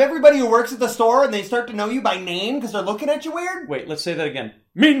 you have everybody who works at the store and they start to know you by name because they're looking at you weird? Wait, let's say that again.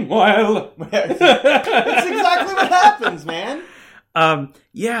 Meanwhile! That's exactly what happens, man.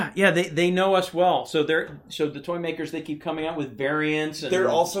 They know us well. So the toy makers, they keep coming out with variants. And they're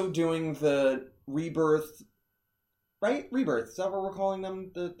also doing the Rebirth, right? Rebirth. Is that what we're calling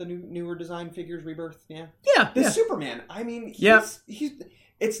them? The newer design figures, Rebirth. Yeah. Yeah. The Superman. I mean, he's.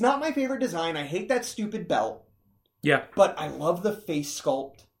 It's not my favorite design. I hate that stupid belt. Yeah. But I love the face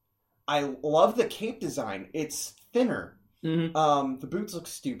sculpt. I love the cape design. It's thinner. Mm-hmm. The boots look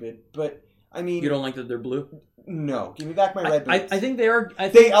stupid, but I mean, you don't like that they're blue? No, give me back my red boots. I think they are.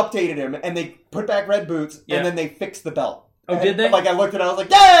 They updated him and they put back red boots and then they fixed the belt. Oh, did they? Like I looked at it, I was like,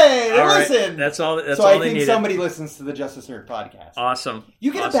 "Yay! They listen." That's all. That's so all I they think needed. somebody listens to the Justice Nerd podcast. Awesome.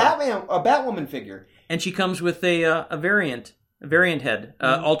 You get a Batwoman figure, and she comes with a variant head,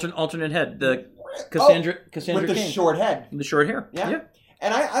 alternate head. The Cassandra with the Cain. short head, the short hair. Yeah.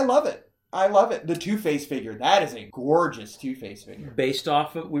 And I love it. I love it. The Two-Face figure. That is a gorgeous Two-Face figure. Based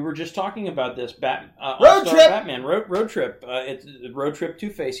off of, we were just talking about this, Road Trip! Batman, Road Trip. It's Road Trip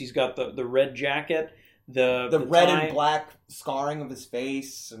Two-Face. He's got the red jacket, the red tie. and black scarring of his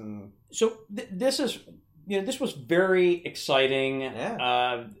face. And so this is, this was very exciting.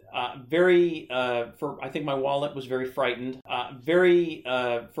 Yeah. I think my wallet was very frightened. I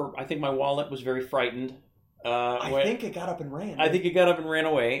think my wallet was very frightened. I think it got up and ran. I think it got up and ran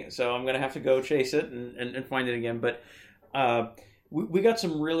away, so I'm going to have to go chase it and find it again. But we got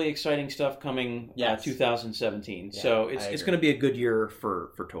some really exciting stuff coming 2017. Yeah, so it's going to be a good year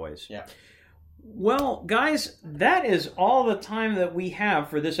for toys. Yeah. Well, guys, that is all the time that we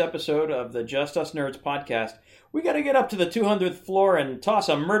have for this episode of the Just Us Nerds podcast. We got to get up to the 200th floor and toss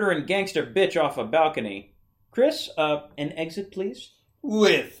a murdering gangster bitch off a balcony. Chris, an exit, please.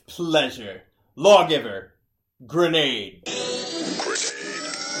 With pleasure. Lawgiver. Grenade.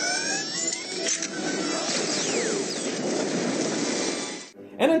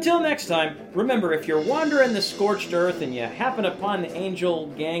 And until next time, remember, if you're wandering the scorched earth and you happen upon the Angel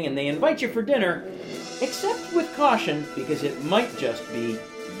Gang and they invite you for dinner, accept with caution because it might just be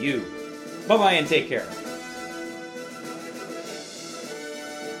you. Bye-bye and take care.